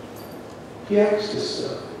 he asked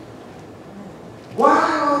himself, why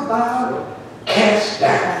art thou cast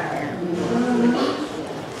down?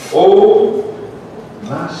 Oh,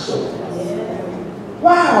 my soul.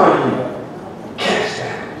 Why are you cast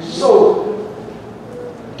down? So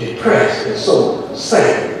depressed and so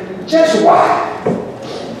sad. Just why?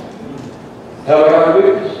 Have I got a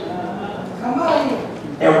witness? Come on.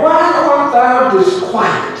 And why art thou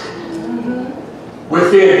disquieted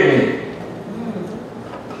within me?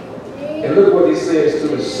 And look what he says to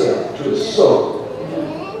himself, to his soul.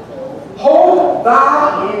 Hope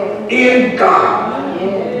thou in God.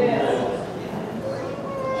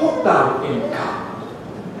 Hope thou in God.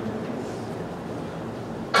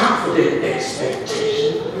 Confident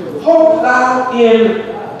expectation. Hope thou in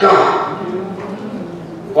God.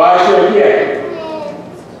 Why shall he act?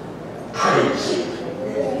 Praise him.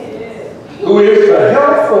 Who is the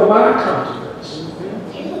health of my countenance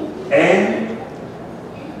and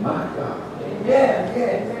my God.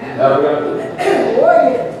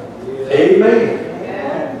 Amen.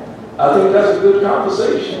 I think that's a good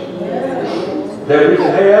conversation that we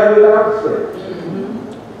can have with our friends.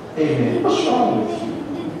 Amen. What's wrong with you?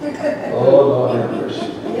 Oh, Lord have mercy.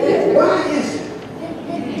 Why is it?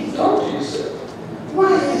 Talk to yourself.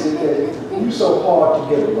 Why is it that you're so hard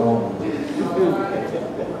to get along with?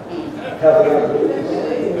 Have I got a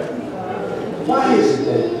witness? Why is it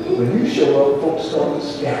that when you show up, folks start to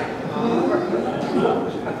scatter?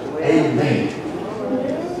 Amen.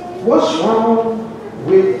 What's wrong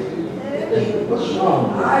with you? What's wrong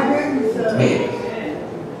with me?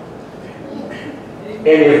 And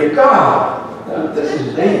if God, now this is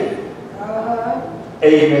David.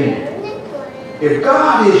 Amen. If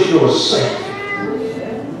God is your Savior,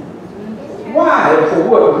 why and for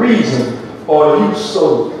what reason are you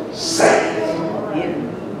so sad?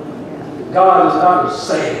 God is not a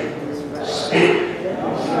sad spirit.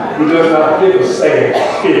 He does not give a sad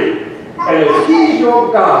spirit. And if he's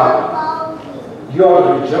your God, you ought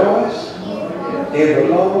to rejoice in the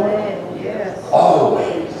Lord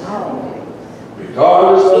always.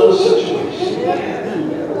 Regardless of the situation,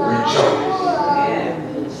 rejoice.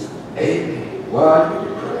 Amen. Why are you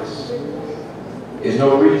depressed? There's no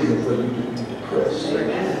reason for you to be depressed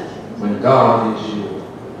when God is your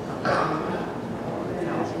God.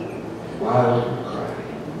 Why are you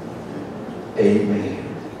crying? Amen.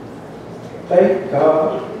 Thank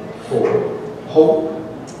God for hope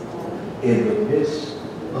in the midst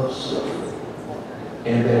of suffering.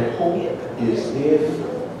 And that hope is in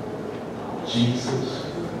Jesus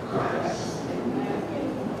Christ.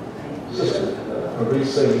 Sister Marie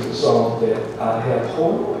sings the song that I have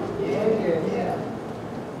hope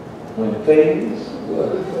when things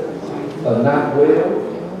are not well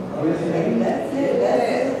with me.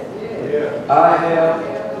 I have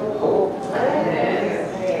hope.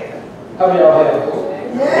 How many of y'all have hope?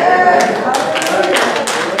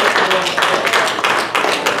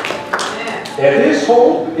 And this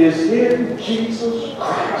hope is in Jesus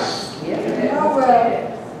Christ,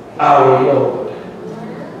 our Lord.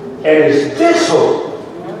 And it's this hope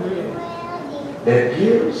that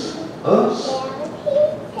gives us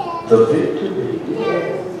the victory.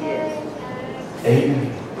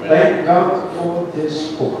 Amen. Thank God for this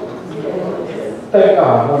hope. Thank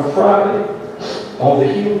God. One Friday on the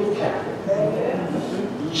hill of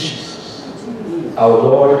Calvary, Jesus, our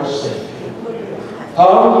Lord and Savior,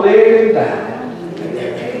 hung, laid down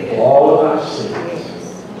for all of our sins,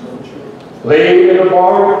 laid in a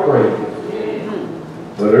borrowed grave,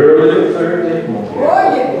 but early the third day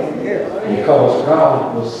morning, because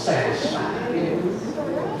God was satisfied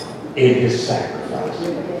in his sacrifice.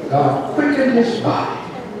 God quickened his body,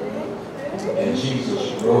 and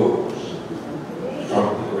Jesus rose from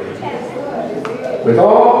the grave with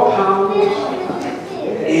all powers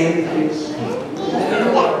in his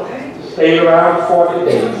hands. Stayed around 40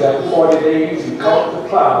 days. After 40 days, he caught the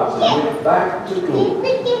clouds and went back to glory.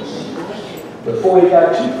 Before he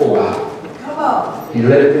got too far out, he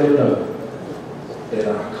let them know that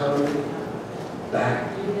I'm coming back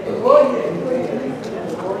again.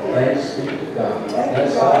 Thanks be to God.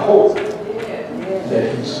 That's our hope,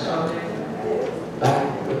 that he's coming back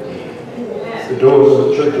again. The doors of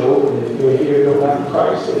the church are open. If you're here, you don't have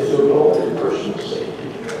Christ as your Lord and personal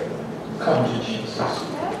Savior, come to Jesus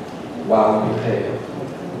while you have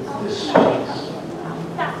this chance.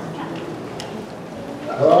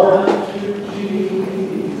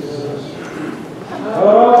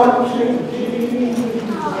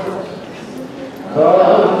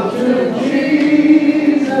 Come to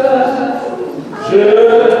Jesus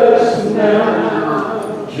just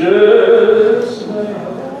now, just now.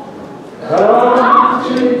 Come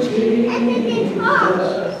to Jesus,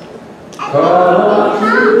 come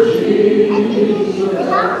to Jesus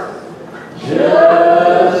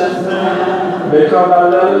just now. May come by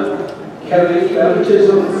letter, Catholic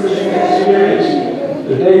baptism, Christian experience.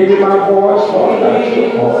 The day you hear my voice, fall out your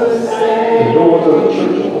voice. The doors of the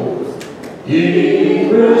church are open. He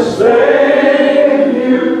will save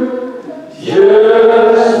you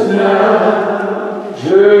just now,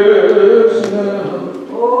 just now.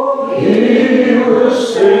 He will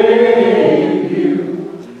save you.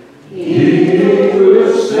 He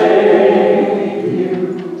will save you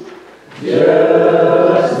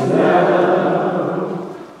just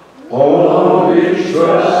now. Only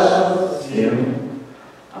trust Him.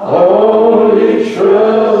 Only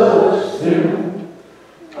trust Him.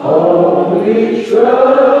 Only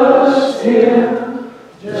trust Him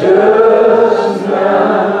just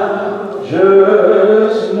now,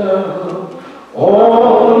 just now.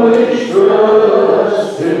 Only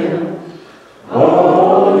trust Him,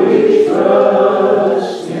 only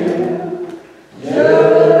trust Him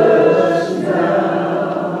just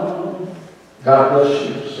now. God bless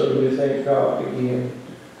you. So we thank God again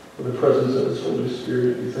for the presence of His Holy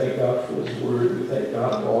Spirit. We thank God for His Word. We thank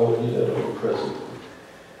God for all of you that are present.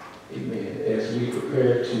 Amen. As we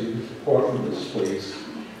prepare to depart from this place,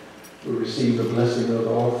 we receive the blessing of the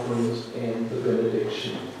offerings and the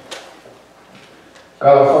benediction.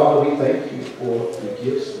 God our Father, we thank you for the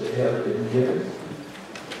gifts that have been given.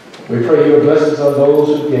 We pray your blessings on those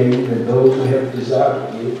who gave and those who have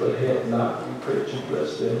desired to give but have not. We pray that you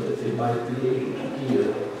bless them that they might be able to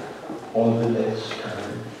give on the next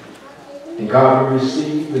time. And God, we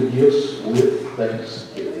receive the gifts with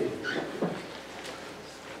thanksgiving.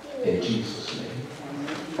 In Jesus' name.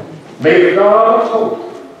 May the God of hope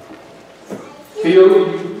fill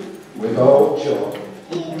you with all joy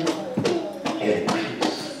and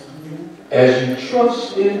peace as you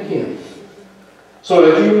trust in Him, so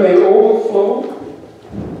that you may overflow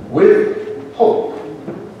with hope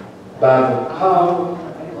by the power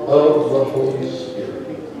of the Holy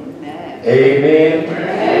Spirit. Amen.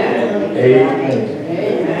 Amen.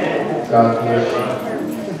 Amen. God bless you.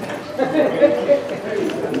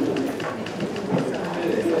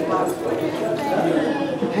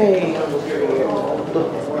 Hey.